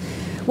words.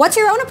 What's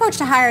your own approach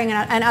to hiring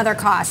and other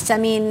costs? I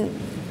mean,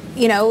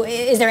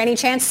 is there any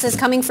chance this is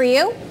coming for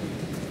you?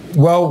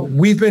 Well,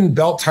 we've been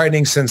belt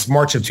tightening since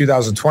March of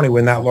 2020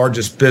 when that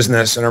largest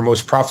business and our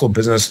most profitable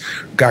business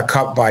got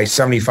cut by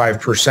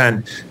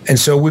 75%. And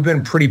so we've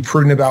been pretty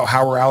prudent about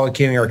how we're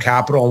allocating our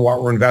capital and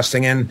what we're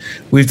investing in.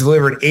 We've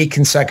delivered 8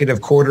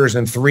 consecutive quarters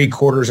and 3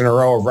 quarters in a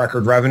row of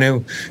record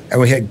revenue. And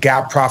we hit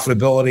GAAP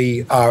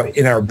profitability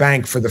in our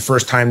bank for the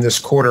first time this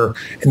quarter.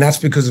 And that's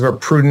because of a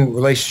prudent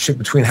relationship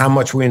between how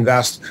much we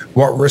invest,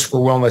 what risk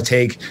we're willing to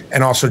take,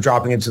 and also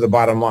dropping it to the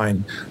bottom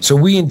line. So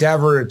we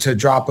endeavor to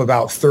drop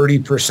about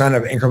 30%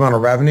 of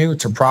incremental revenue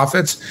to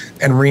profits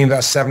and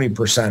reinvest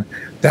 70%.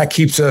 That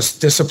keeps us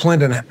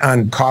disciplined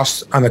on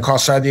the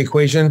cost side of the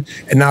equation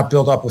and not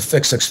build up a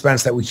fixed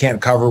expense that we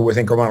can't cover with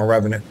incremental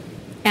revenue.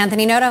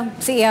 Anthony Noto,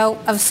 CEO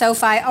of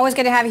SoFi. Always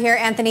good to have you here,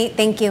 Anthony.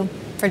 Thank you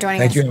for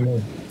joining us. Thank you,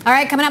 Emily. All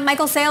right, coming up,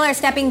 Michael Saylor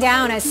stepping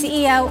down as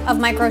CEO of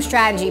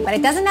MicroStrategy, but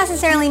it doesn't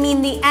necessarily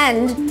mean the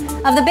end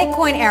of the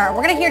Bitcoin era.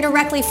 We're going to hear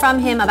directly from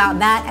him about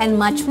that and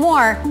much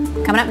more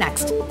coming up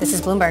next. This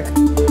is Bloomberg.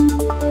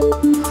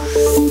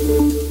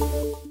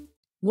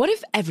 What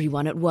if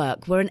everyone at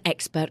work were an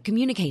expert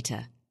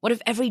communicator? What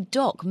if every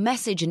doc,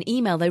 message, and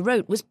email they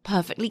wrote was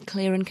perfectly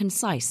clear and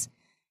concise?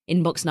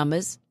 Inbox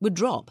numbers would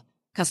drop,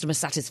 customer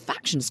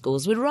satisfaction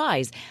scores would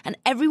rise, and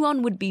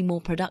everyone would be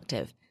more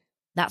productive.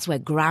 That's where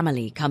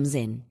Grammarly comes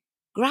in.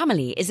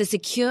 Grammarly is a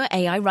secure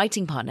AI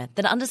writing partner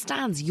that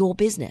understands your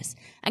business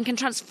and can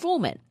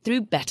transform it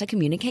through better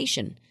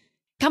communication.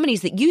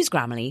 Companies that use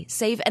Grammarly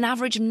save an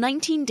average of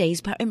 19 days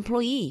per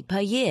employee per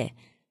year.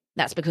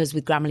 That's because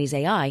with Grammarly's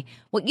AI,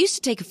 what used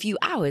to take a few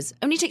hours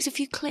only takes a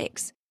few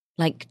clicks,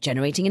 like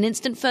generating an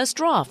instant first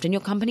draft in your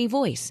company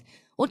voice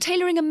or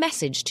tailoring a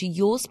message to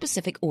your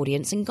specific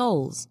audience and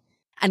goals.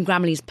 And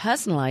Grammarly's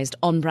personalized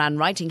on-brand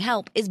writing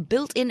help is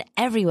built in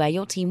everywhere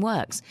your team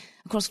works,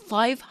 across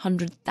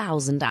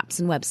 500,000 apps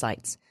and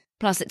websites.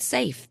 Plus, it's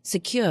safe,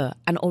 secure,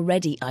 and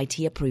already IT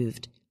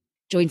approved.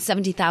 Join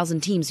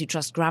 70,000 teams who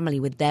trust Grammarly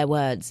with their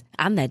words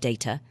and their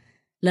data.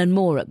 Learn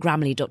more at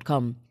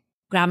Grammarly.com.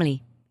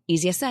 Grammarly.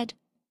 Easier said,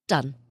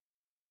 done.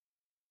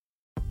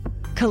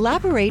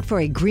 Collaborate for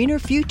a greener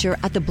future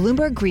at the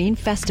Bloomberg Green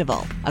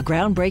Festival, a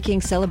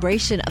groundbreaking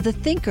celebration of the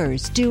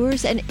thinkers,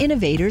 doers, and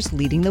innovators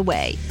leading the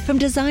way. From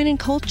design and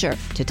culture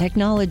to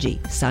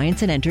technology,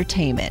 science, and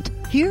entertainment.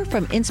 Hear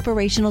from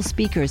inspirational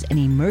speakers and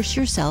immerse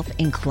yourself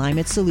in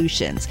climate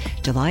solutions.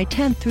 July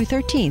 10th through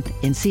 13th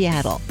in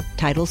Seattle.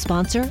 Title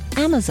sponsor,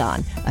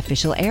 Amazon.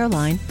 Official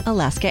airline,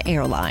 Alaska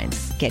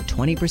Airlines. Get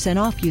 20%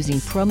 off using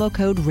promo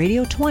code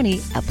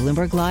radio20 at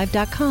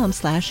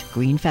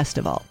BloombergLive.com/Green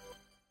Festival.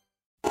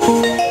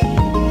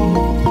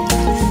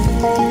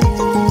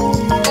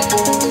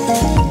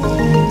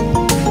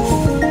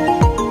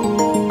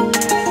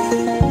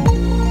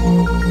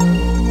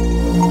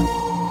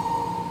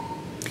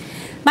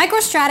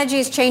 MicroStrategy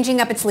is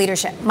changing up its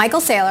leadership.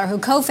 Michael Saylor, who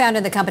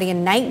co-founded the company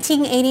in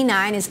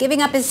 1989, is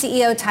giving up his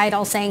CEO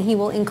title, saying he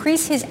will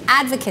increase his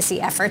advocacy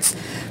efforts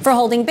for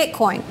holding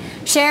Bitcoin.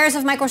 Shares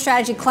of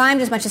MicroStrategy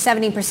climbed as much as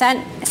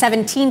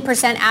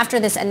 17% after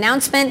this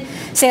announcement.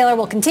 Saylor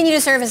will continue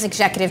to serve as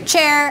executive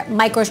chair.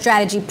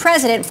 MicroStrategy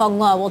president Phong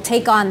Le will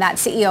take on that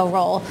CEO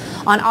role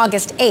on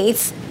August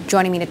 8th.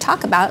 Joining me to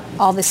talk about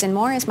all this and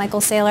more is Michael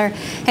Saylor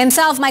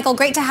himself. Michael,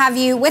 great to have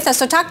you with us.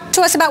 So talk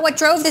to us about what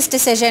drove this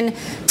decision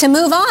to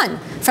move on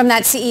from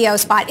that CEO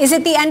spot. Is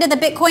it the end of the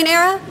Bitcoin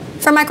era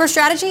for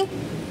MicroStrategy?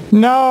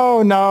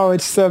 No,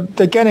 it's the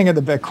beginning of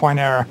the Bitcoin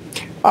era.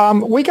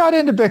 We got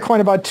into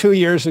Bitcoin about 2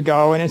 years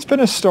ago, and it's been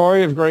a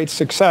story of great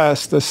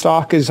success. The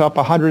stock is up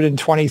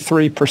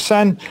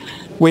 123%.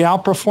 We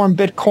outperformed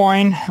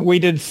Bitcoin. We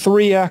did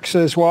 3x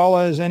as well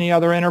as any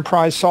other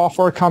enterprise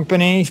software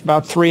company,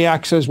 about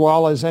 3x as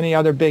well as any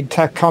other big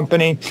tech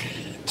company.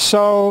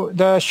 So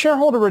the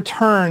shareholder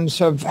returns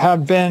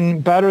have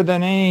been better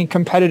than any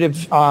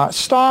competitive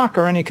stock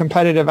or any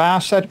competitive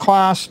asset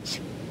class.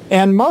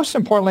 And most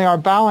importantly, our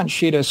balance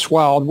sheet has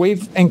swelled.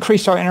 We've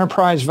increased our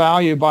enterprise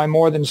value by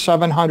more than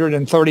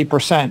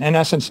 730%, in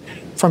essence,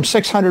 from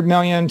 $600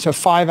 million to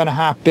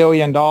 $5.5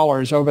 billion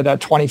over that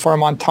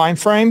 24-month time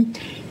frame.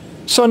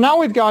 So now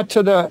we've got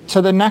to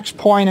the next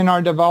point in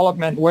our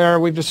development where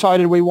we've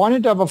decided we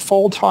wanted to have a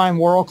full-time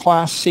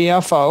world-class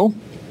CFO.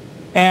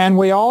 And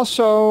we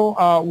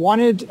also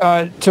wanted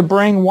to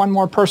bring one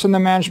more person in the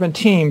management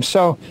team.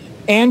 So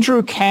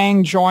Andrew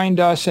Kang joined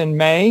us in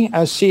May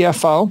as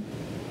CFO.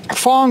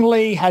 Phong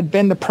Le had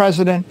been the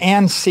president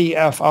and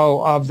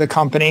CFO of the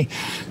company.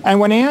 And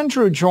when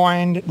Andrew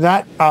joined,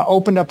 that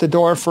opened up the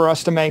door for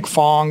us to make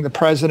Phong the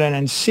president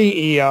and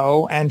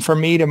CEO, and for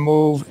me to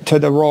move to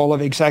the role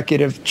of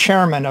executive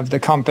chairman of the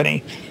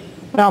company.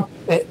 Now,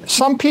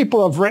 some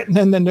people have written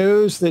in the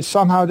news that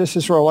somehow this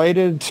is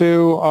related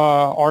to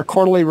our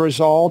quarterly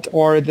result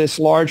or this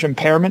large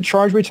impairment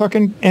charge we took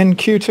in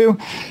Q2.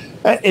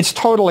 It's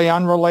totally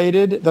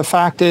unrelated. The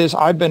fact is,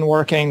 I've been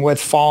working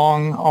with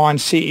Phong on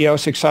CEO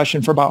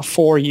succession for about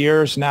 4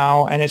 years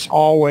now, and it's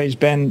always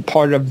been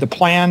part of the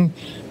plan.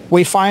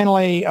 We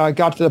finally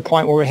got to the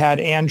point where we had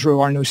Andrew,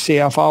 our new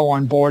CFO,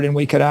 on board, and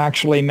we could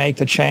actually make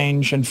the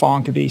change, and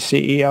Phong could be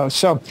CEO.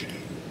 So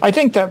I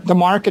think that the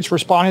market's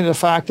responding to the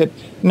fact that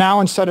now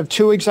instead of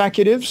 2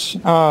 executives,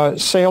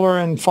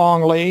 Saylor and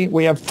Phong Le,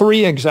 we have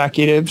 3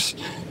 executives.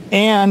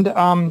 And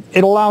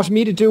it allows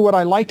me to do what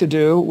I like to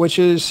do, which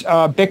is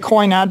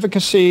Bitcoin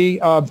advocacy,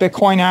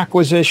 Bitcoin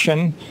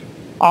acquisition.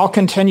 I'll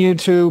continue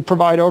to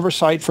provide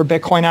oversight for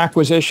Bitcoin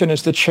acquisition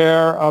as the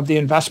chair of the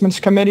investments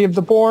committee of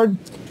the board.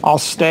 I'll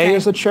stay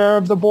as the chair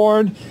of the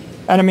board.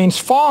 And it means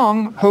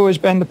Phong, who has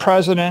been the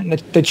president and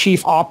the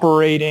chief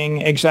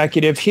operating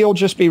executive, he'll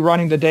just be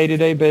running the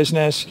day-to-day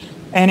business.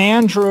 And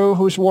Andrew,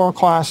 who's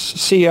world-class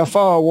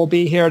CFO, will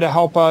be here to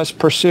help us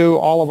pursue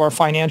all of our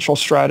financial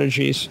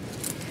strategies.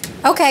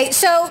 Okay,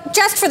 so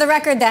just for the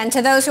record then,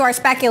 to those who are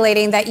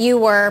speculating that you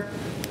were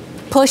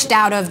pushed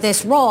out of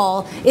this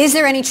role, is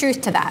there any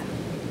truth to that?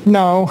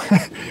 No.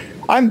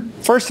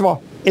 First of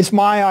all, it's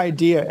my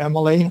idea,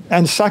 Emily.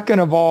 And second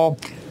of all,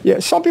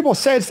 some people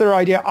say it's their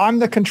idea. I'm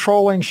the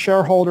controlling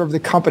shareholder of the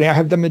company. I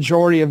have the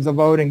majority of the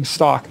voting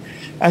stock.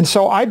 And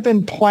so I've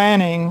been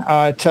planning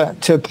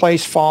to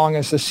place Phong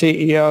as the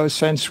CEO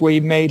since we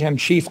made him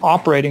chief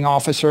operating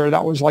officer.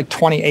 That was like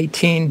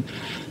 2018.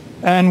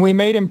 And we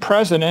made him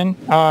president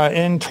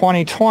in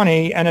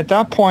 2020. And at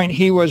that point,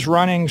 he was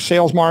running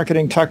sales,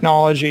 marketing,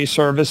 technology,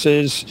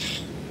 services,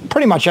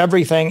 pretty much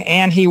everything.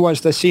 And he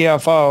was the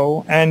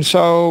CFO. And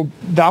so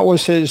that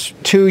was his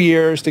 2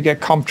 years to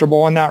get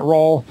comfortable in that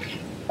role.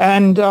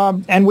 And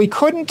we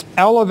couldn't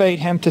elevate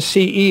him to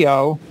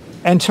CEO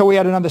until we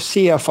had another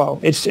CFO.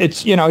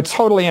 It's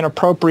totally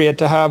inappropriate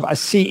to have a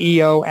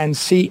CEO and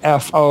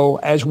CFO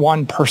as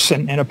one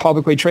person in a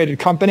publicly traded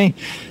company.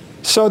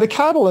 So the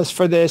catalyst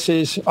for this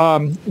is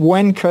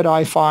when could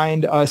I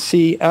find a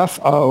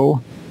CFO,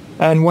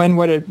 and when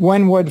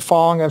would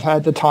Phong have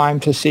had the time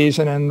to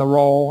season in the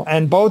role?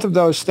 And both of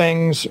those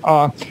things,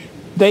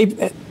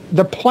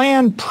 the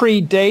plan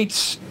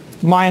predates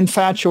my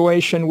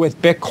infatuation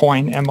with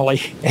Bitcoin, Emily.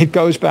 It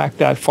goes back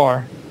that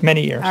far,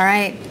 many years. All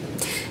right.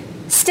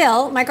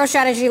 Still,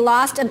 MicroStrategy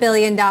lost $1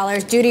 billion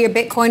due to your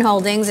Bitcoin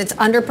holdings. It's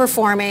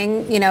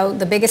underperforming,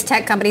 the biggest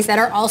tech companies that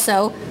are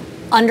also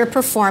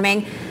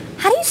underperforming.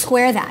 How do you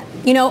square that?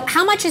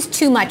 How much is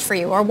too much for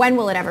you, or when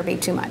will it ever be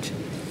too much?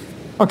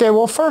 Okay,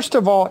 well, first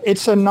of all,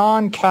 it's a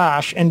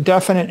non-cash,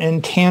 indefinite,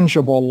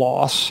 intangible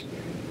loss.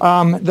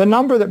 The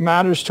number that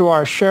matters to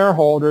our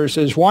shareholders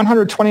is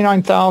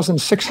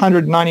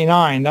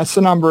 129,699. That's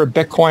the number of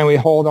Bitcoin we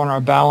hold on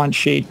our balance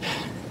sheet.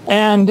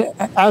 And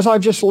as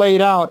I've just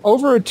laid out,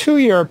 over a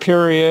 2-year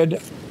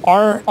period,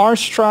 our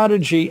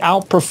strategy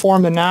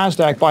outperformed the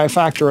NASDAQ by a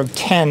factor of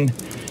 10.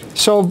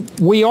 So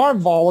we are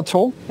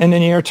volatile in the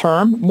near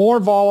term,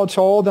 more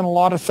volatile than a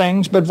lot of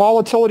things, but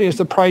volatility is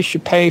the price you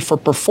pay for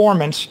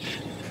performance.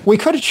 We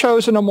could have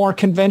chosen a more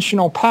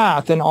conventional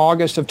path in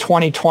August of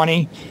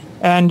 2020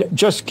 and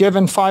just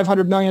given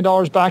 $500 million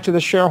back to the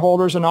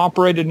shareholders and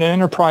operated an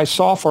enterprise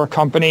software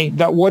company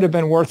that would have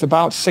been worth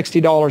about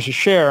 $60 a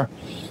share.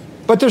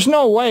 But there's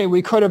no way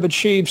we could have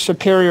achieved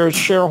superior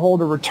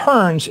shareholder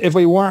returns if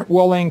we weren't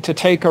willing to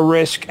take a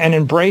risk and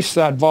embrace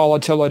that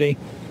volatility.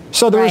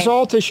 So the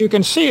result, as you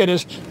can see it,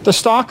 is the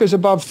stock is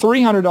above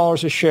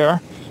 $300 a share.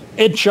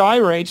 It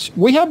gyrates.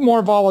 We have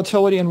more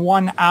volatility in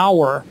 1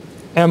 hour,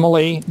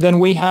 Emily, than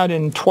we had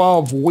in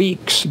 12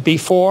 weeks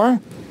before.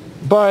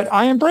 But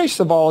I embrace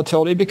the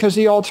volatility because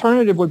the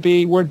alternative would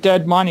be we're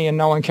dead money and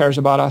no one cares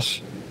about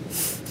us.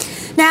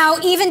 Now,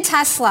 even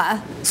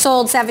Tesla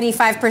sold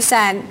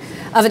 75%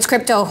 of its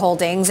crypto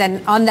holdings.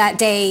 And on that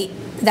day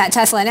that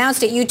Tesla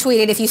announced it, you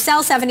tweeted, if you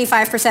sell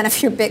 75%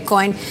 of your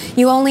Bitcoin,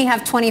 you only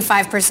have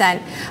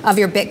 25% of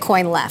your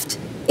Bitcoin left.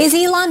 Is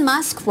Elon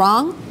Musk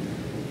wrong?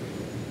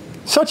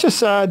 Such a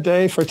sad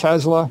day for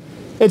Tesla.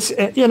 It's,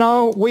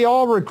 we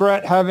all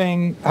regret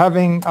having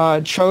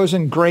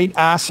chosen great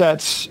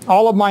assets.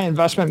 All of my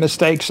investment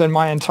mistakes in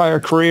my entire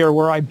career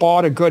where I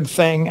bought a good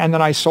thing and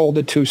then I sold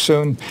it too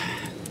soon.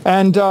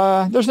 And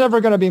there's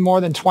never going to be more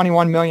than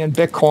 21 million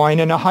Bitcoin.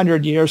 In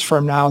 100 years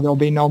from now, there'll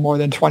be no more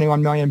than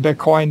 21 million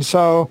Bitcoin.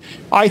 So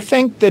I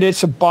think that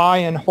it's a buy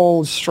and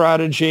hold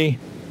strategy.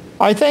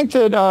 I think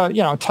that,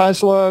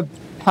 Tesla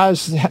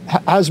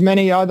has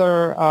many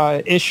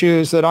other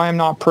issues that I am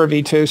not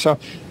privy to. So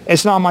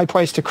it's not my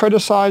place to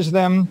criticize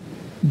them.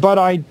 But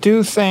I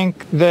do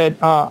think that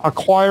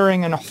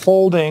acquiring and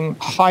holding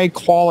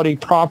high-quality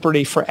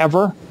property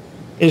forever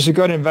is a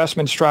good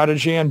investment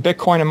strategy, and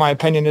Bitcoin, in my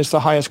opinion, is the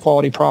highest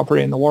quality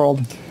property in the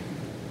world.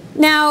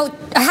 Now,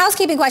 a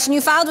housekeeping question.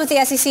 You filed with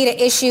the SEC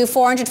to issue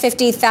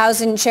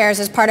 450,000 shares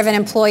as part of an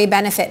employee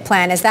benefit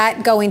plan. Is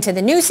that going to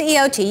the new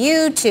CEO, to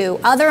you, to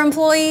other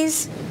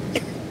employees?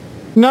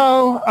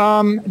 No,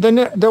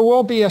 there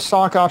will be a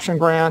stock option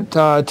grant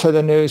to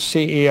the new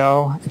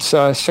CEO. It's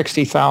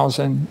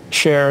 60,000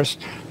 shares.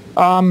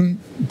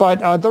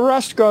 But the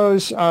rest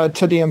goes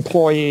to the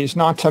employees,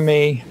 not to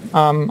me.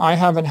 I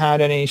haven't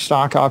had any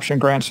stock option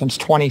grants since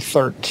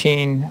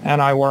 2013,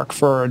 and I work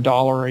for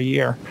 $1 a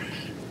year.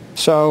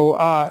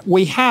 So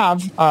we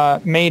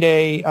have made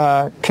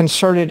a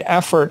concerted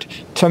effort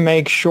to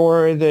make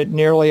sure that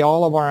nearly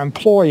all of our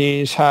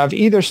employees have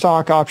either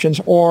stock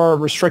options or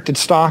restricted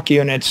stock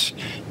units.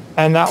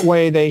 And that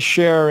way they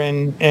share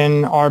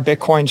in our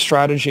Bitcoin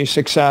strategy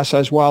success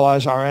as well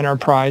as our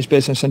enterprise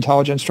business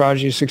intelligence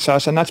strategy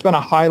success. And that's been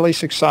a highly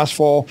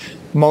successful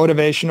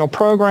motivational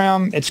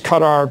program. It's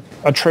cut our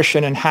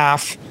attrition in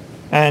half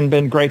and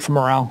been great for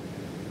morale.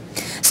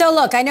 So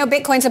look, I know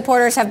Bitcoin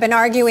supporters have been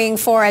arguing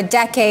for a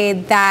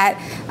decade that,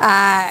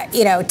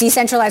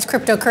 decentralized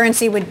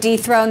cryptocurrency would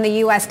dethrone the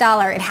U.S.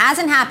 dollar. It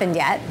hasn't happened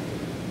yet.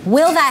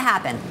 Will that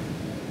happen?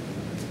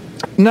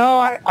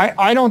 No,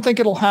 I don't think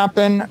it'll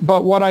happen.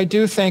 But what I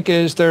do think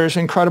is there's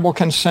incredible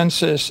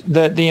consensus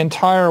that the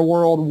entire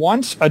world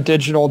wants a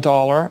digital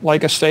dollar,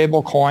 like a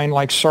stable coin,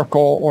 like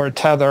Circle or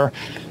Tether.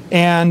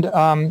 And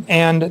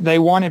they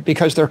want it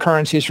because their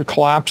currencies are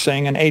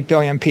collapsing, and 8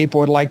 billion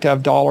people would like to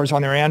have dollars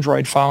on their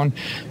Android phone.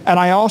 And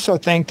I also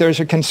think there's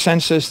a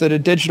consensus that a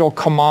digital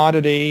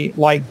commodity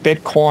like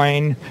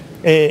Bitcoin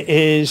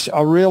is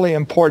a really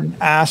important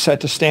asset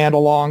to stand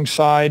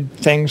alongside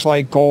things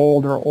like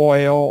gold or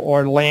oil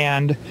or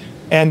land.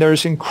 And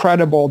there's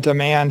incredible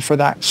demand for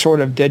that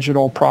sort of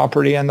digital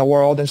property in the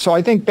world. And so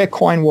I think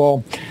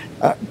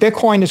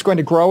Bitcoin is going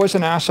to grow as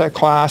an asset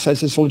class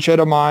as it's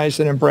legitimized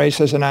and embraced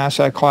as an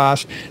asset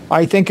class.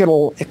 I think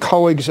it'll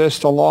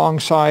coexist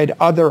alongside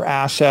other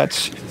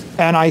assets.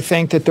 And I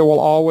think that there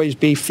will always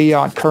be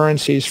fiat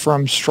currencies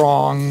from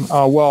strong,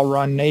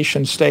 well-run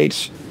nation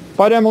states.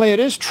 But Emily, it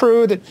is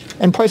true that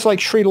in places like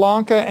Sri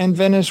Lanka and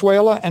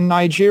Venezuela and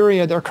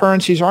Nigeria, their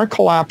currencies are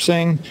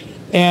collapsing.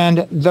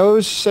 And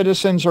those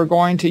citizens are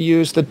going to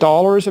use the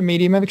dollar as a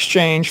medium of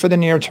exchange for the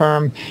near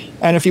term.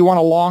 And if you want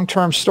a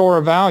long-term store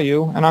of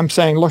value, and I'm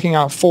saying looking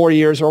out 4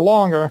 years or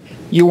longer,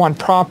 you want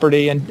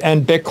property.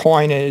 And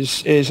Bitcoin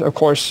is, of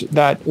course,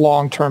 that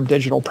long-term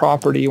digital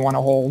property you want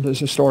to hold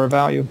as a store of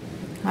value.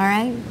 All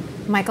right.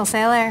 Michael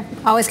Saylor,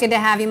 always good to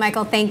have you,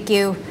 Michael. Thank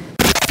you.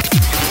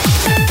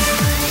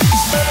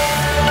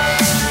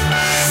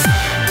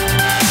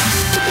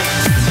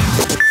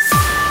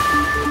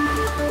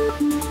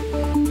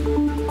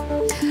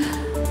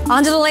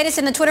 On to the latest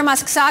in the Twitter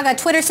Musk saga.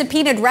 Twitter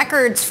subpoenaed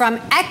records from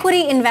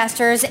equity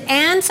investors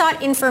and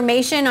sought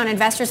information on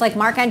investors like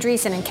Mark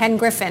Andreessen and Ken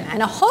Griffin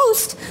and a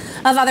host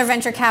of other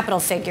venture capital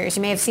figures.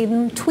 You may have seen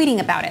them tweeting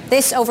about it.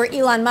 This over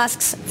Elon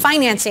Musk's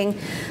financing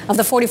of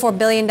the $44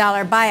 billion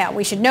buyout.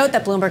 We should note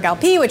that Bloomberg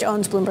LP, which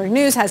owns Bloomberg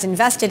News, has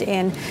invested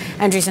in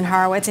Andreessen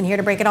Horowitz. And here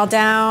to break it all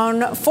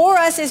down for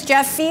us is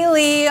Jeff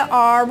Feely,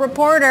 our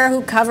reporter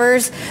who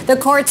covers the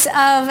courts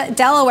of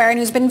Delaware and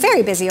who's been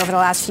very busy over the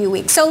last few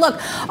weeks. So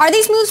look, are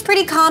these moves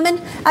pretty common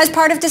as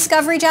part of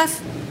discovery,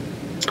 Jeff?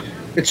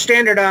 It's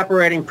standard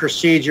operating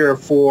procedure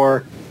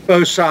for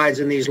both sides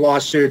in these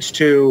lawsuits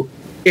to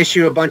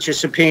issue a bunch of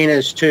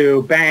subpoenas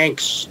to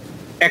banks,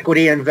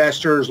 equity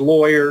investors,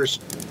 lawyers,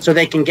 so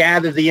they can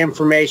gather the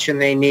information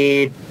they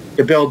need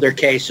to build their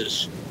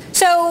cases.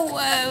 So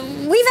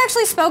we've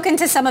actually spoken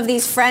to some of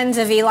these friends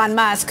of Elon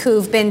Musk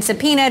who've been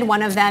subpoenaed.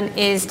 One of them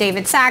is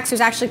David Sachs, who's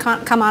actually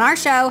come on our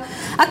show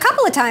a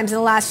couple of times in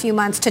the last few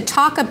months to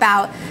talk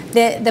about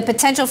the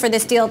potential for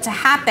this deal to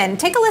happen.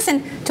 Take a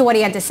listen to what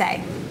he had to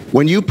say.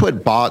 When you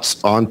put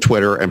bots on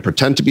Twitter and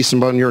pretend to be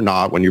someone you're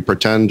not, when you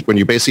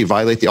basically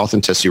violate the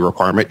authenticity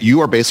requirement, you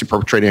are basically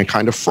perpetrating a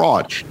kind of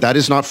fraud. That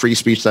is not free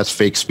speech, that's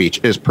fake speech.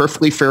 It is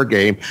perfectly fair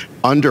game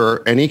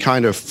under any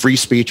kind of free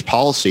speech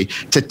policy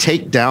to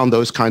take down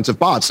those kinds of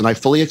bots. And I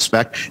fully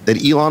expect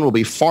that Elon will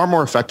be far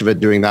more effective at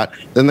doing that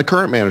than the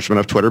current management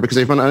of Twitter because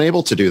they've been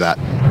unable to do that.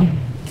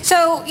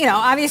 So,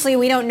 obviously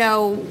we don't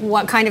know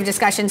what kind of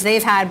discussions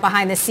they've had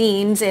behind the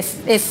scenes,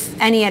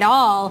 if any at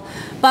all.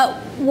 But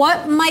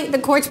what might the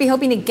courts be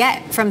hoping to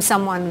get from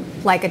someone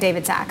like a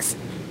David Sachs?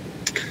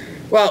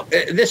 Well,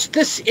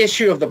 this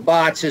issue of the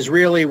bots is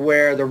really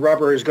where the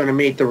rubber is going to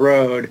meet the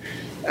road.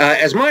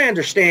 As my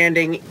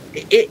understanding,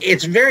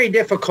 it's very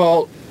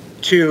difficult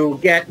to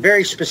get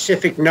very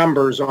specific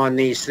numbers on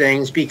these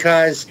things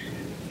because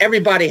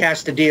everybody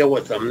has to deal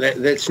with them.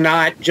 That's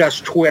not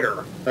just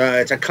Twitter.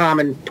 It's a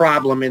common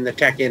problem in the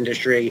tech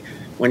industry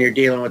when you're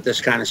dealing with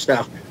this kind of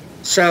stuff.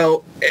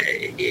 So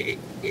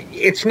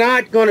it's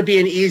not going to be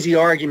an easy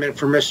argument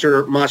for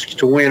Mr. Musk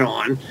to win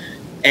on.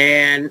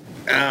 And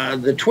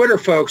the Twitter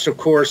folks, of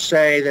course,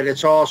 say that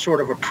it's all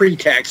sort of a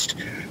pretext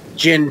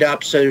ginned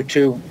up so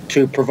to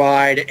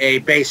provide a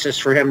basis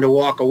for him to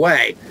walk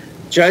away.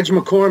 Judge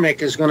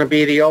McCormick is going to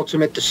be the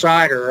ultimate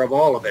decider of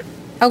all of it.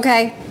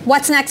 Okay.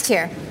 What's next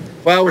here?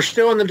 Well, we're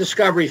still in the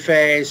discovery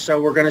phase,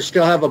 so we're going to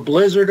still have a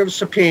blizzard of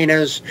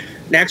subpoenas.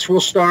 Next, we'll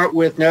start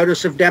with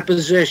notice of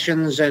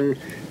depositions, and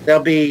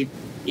there'll be,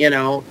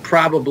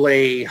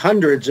 probably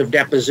hundreds of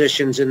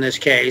depositions in this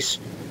case.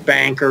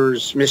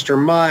 Bankers, Mr.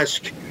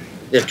 Musk,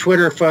 the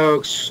Twitter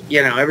folks,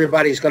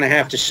 everybody's going to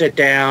have to sit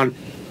down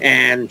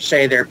and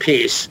say their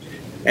piece.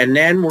 And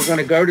then we're going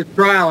to go to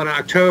trial in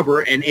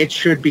October, and it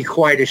should be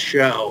quite a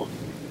show.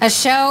 A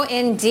show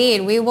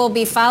indeed. We will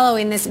be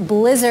following this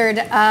blizzard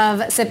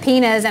of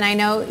subpoenas, and I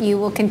know you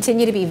will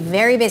continue to be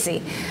very busy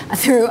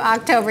through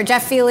October.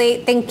 Jeff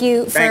Feely, thank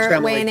you for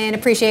weighing in.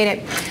 Appreciate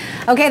it.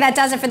 Okay, that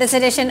does it for this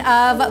edition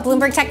of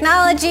Bloomberg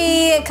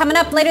Technology. Coming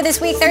up later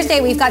this week, Thursday,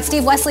 we've got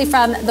Steve Wesley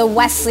from the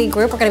Wesley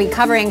Group. We're going to be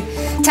covering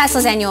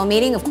Tesla's annual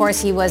meeting. Of course,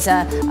 he was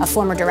a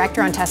former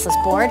director on Tesla's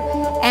board.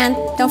 And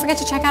don't forget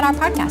to check out our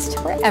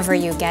podcast wherever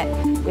you get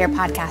your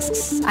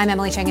podcasts. I'm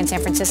Emily Chang in San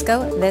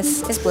Francisco.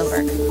 This is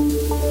Bloomberg.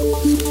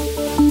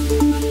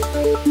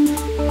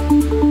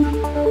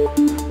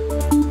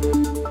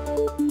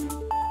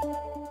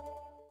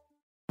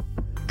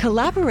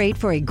 Collaborate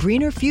for a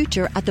greener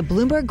future at the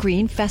Bloomberg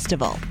Green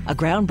Festival, a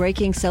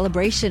groundbreaking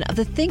celebration of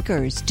the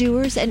thinkers,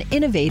 doers, and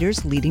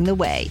innovators leading the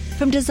way.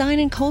 From design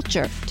and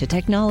culture to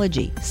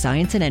technology,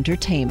 science, and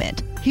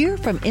entertainment. Hear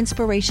from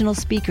inspirational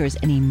speakers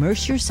and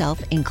immerse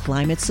yourself in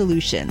climate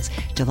solutions.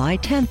 July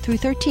 10th through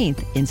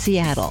 13th in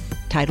Seattle.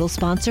 Title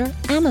sponsor,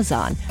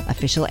 Amazon.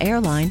 Official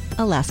airline,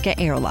 Alaska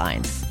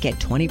Airlines. Get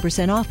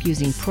 20% off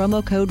using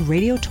promo code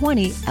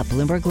radio20 at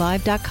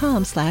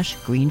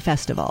BloombergLive.com/Green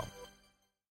Festival.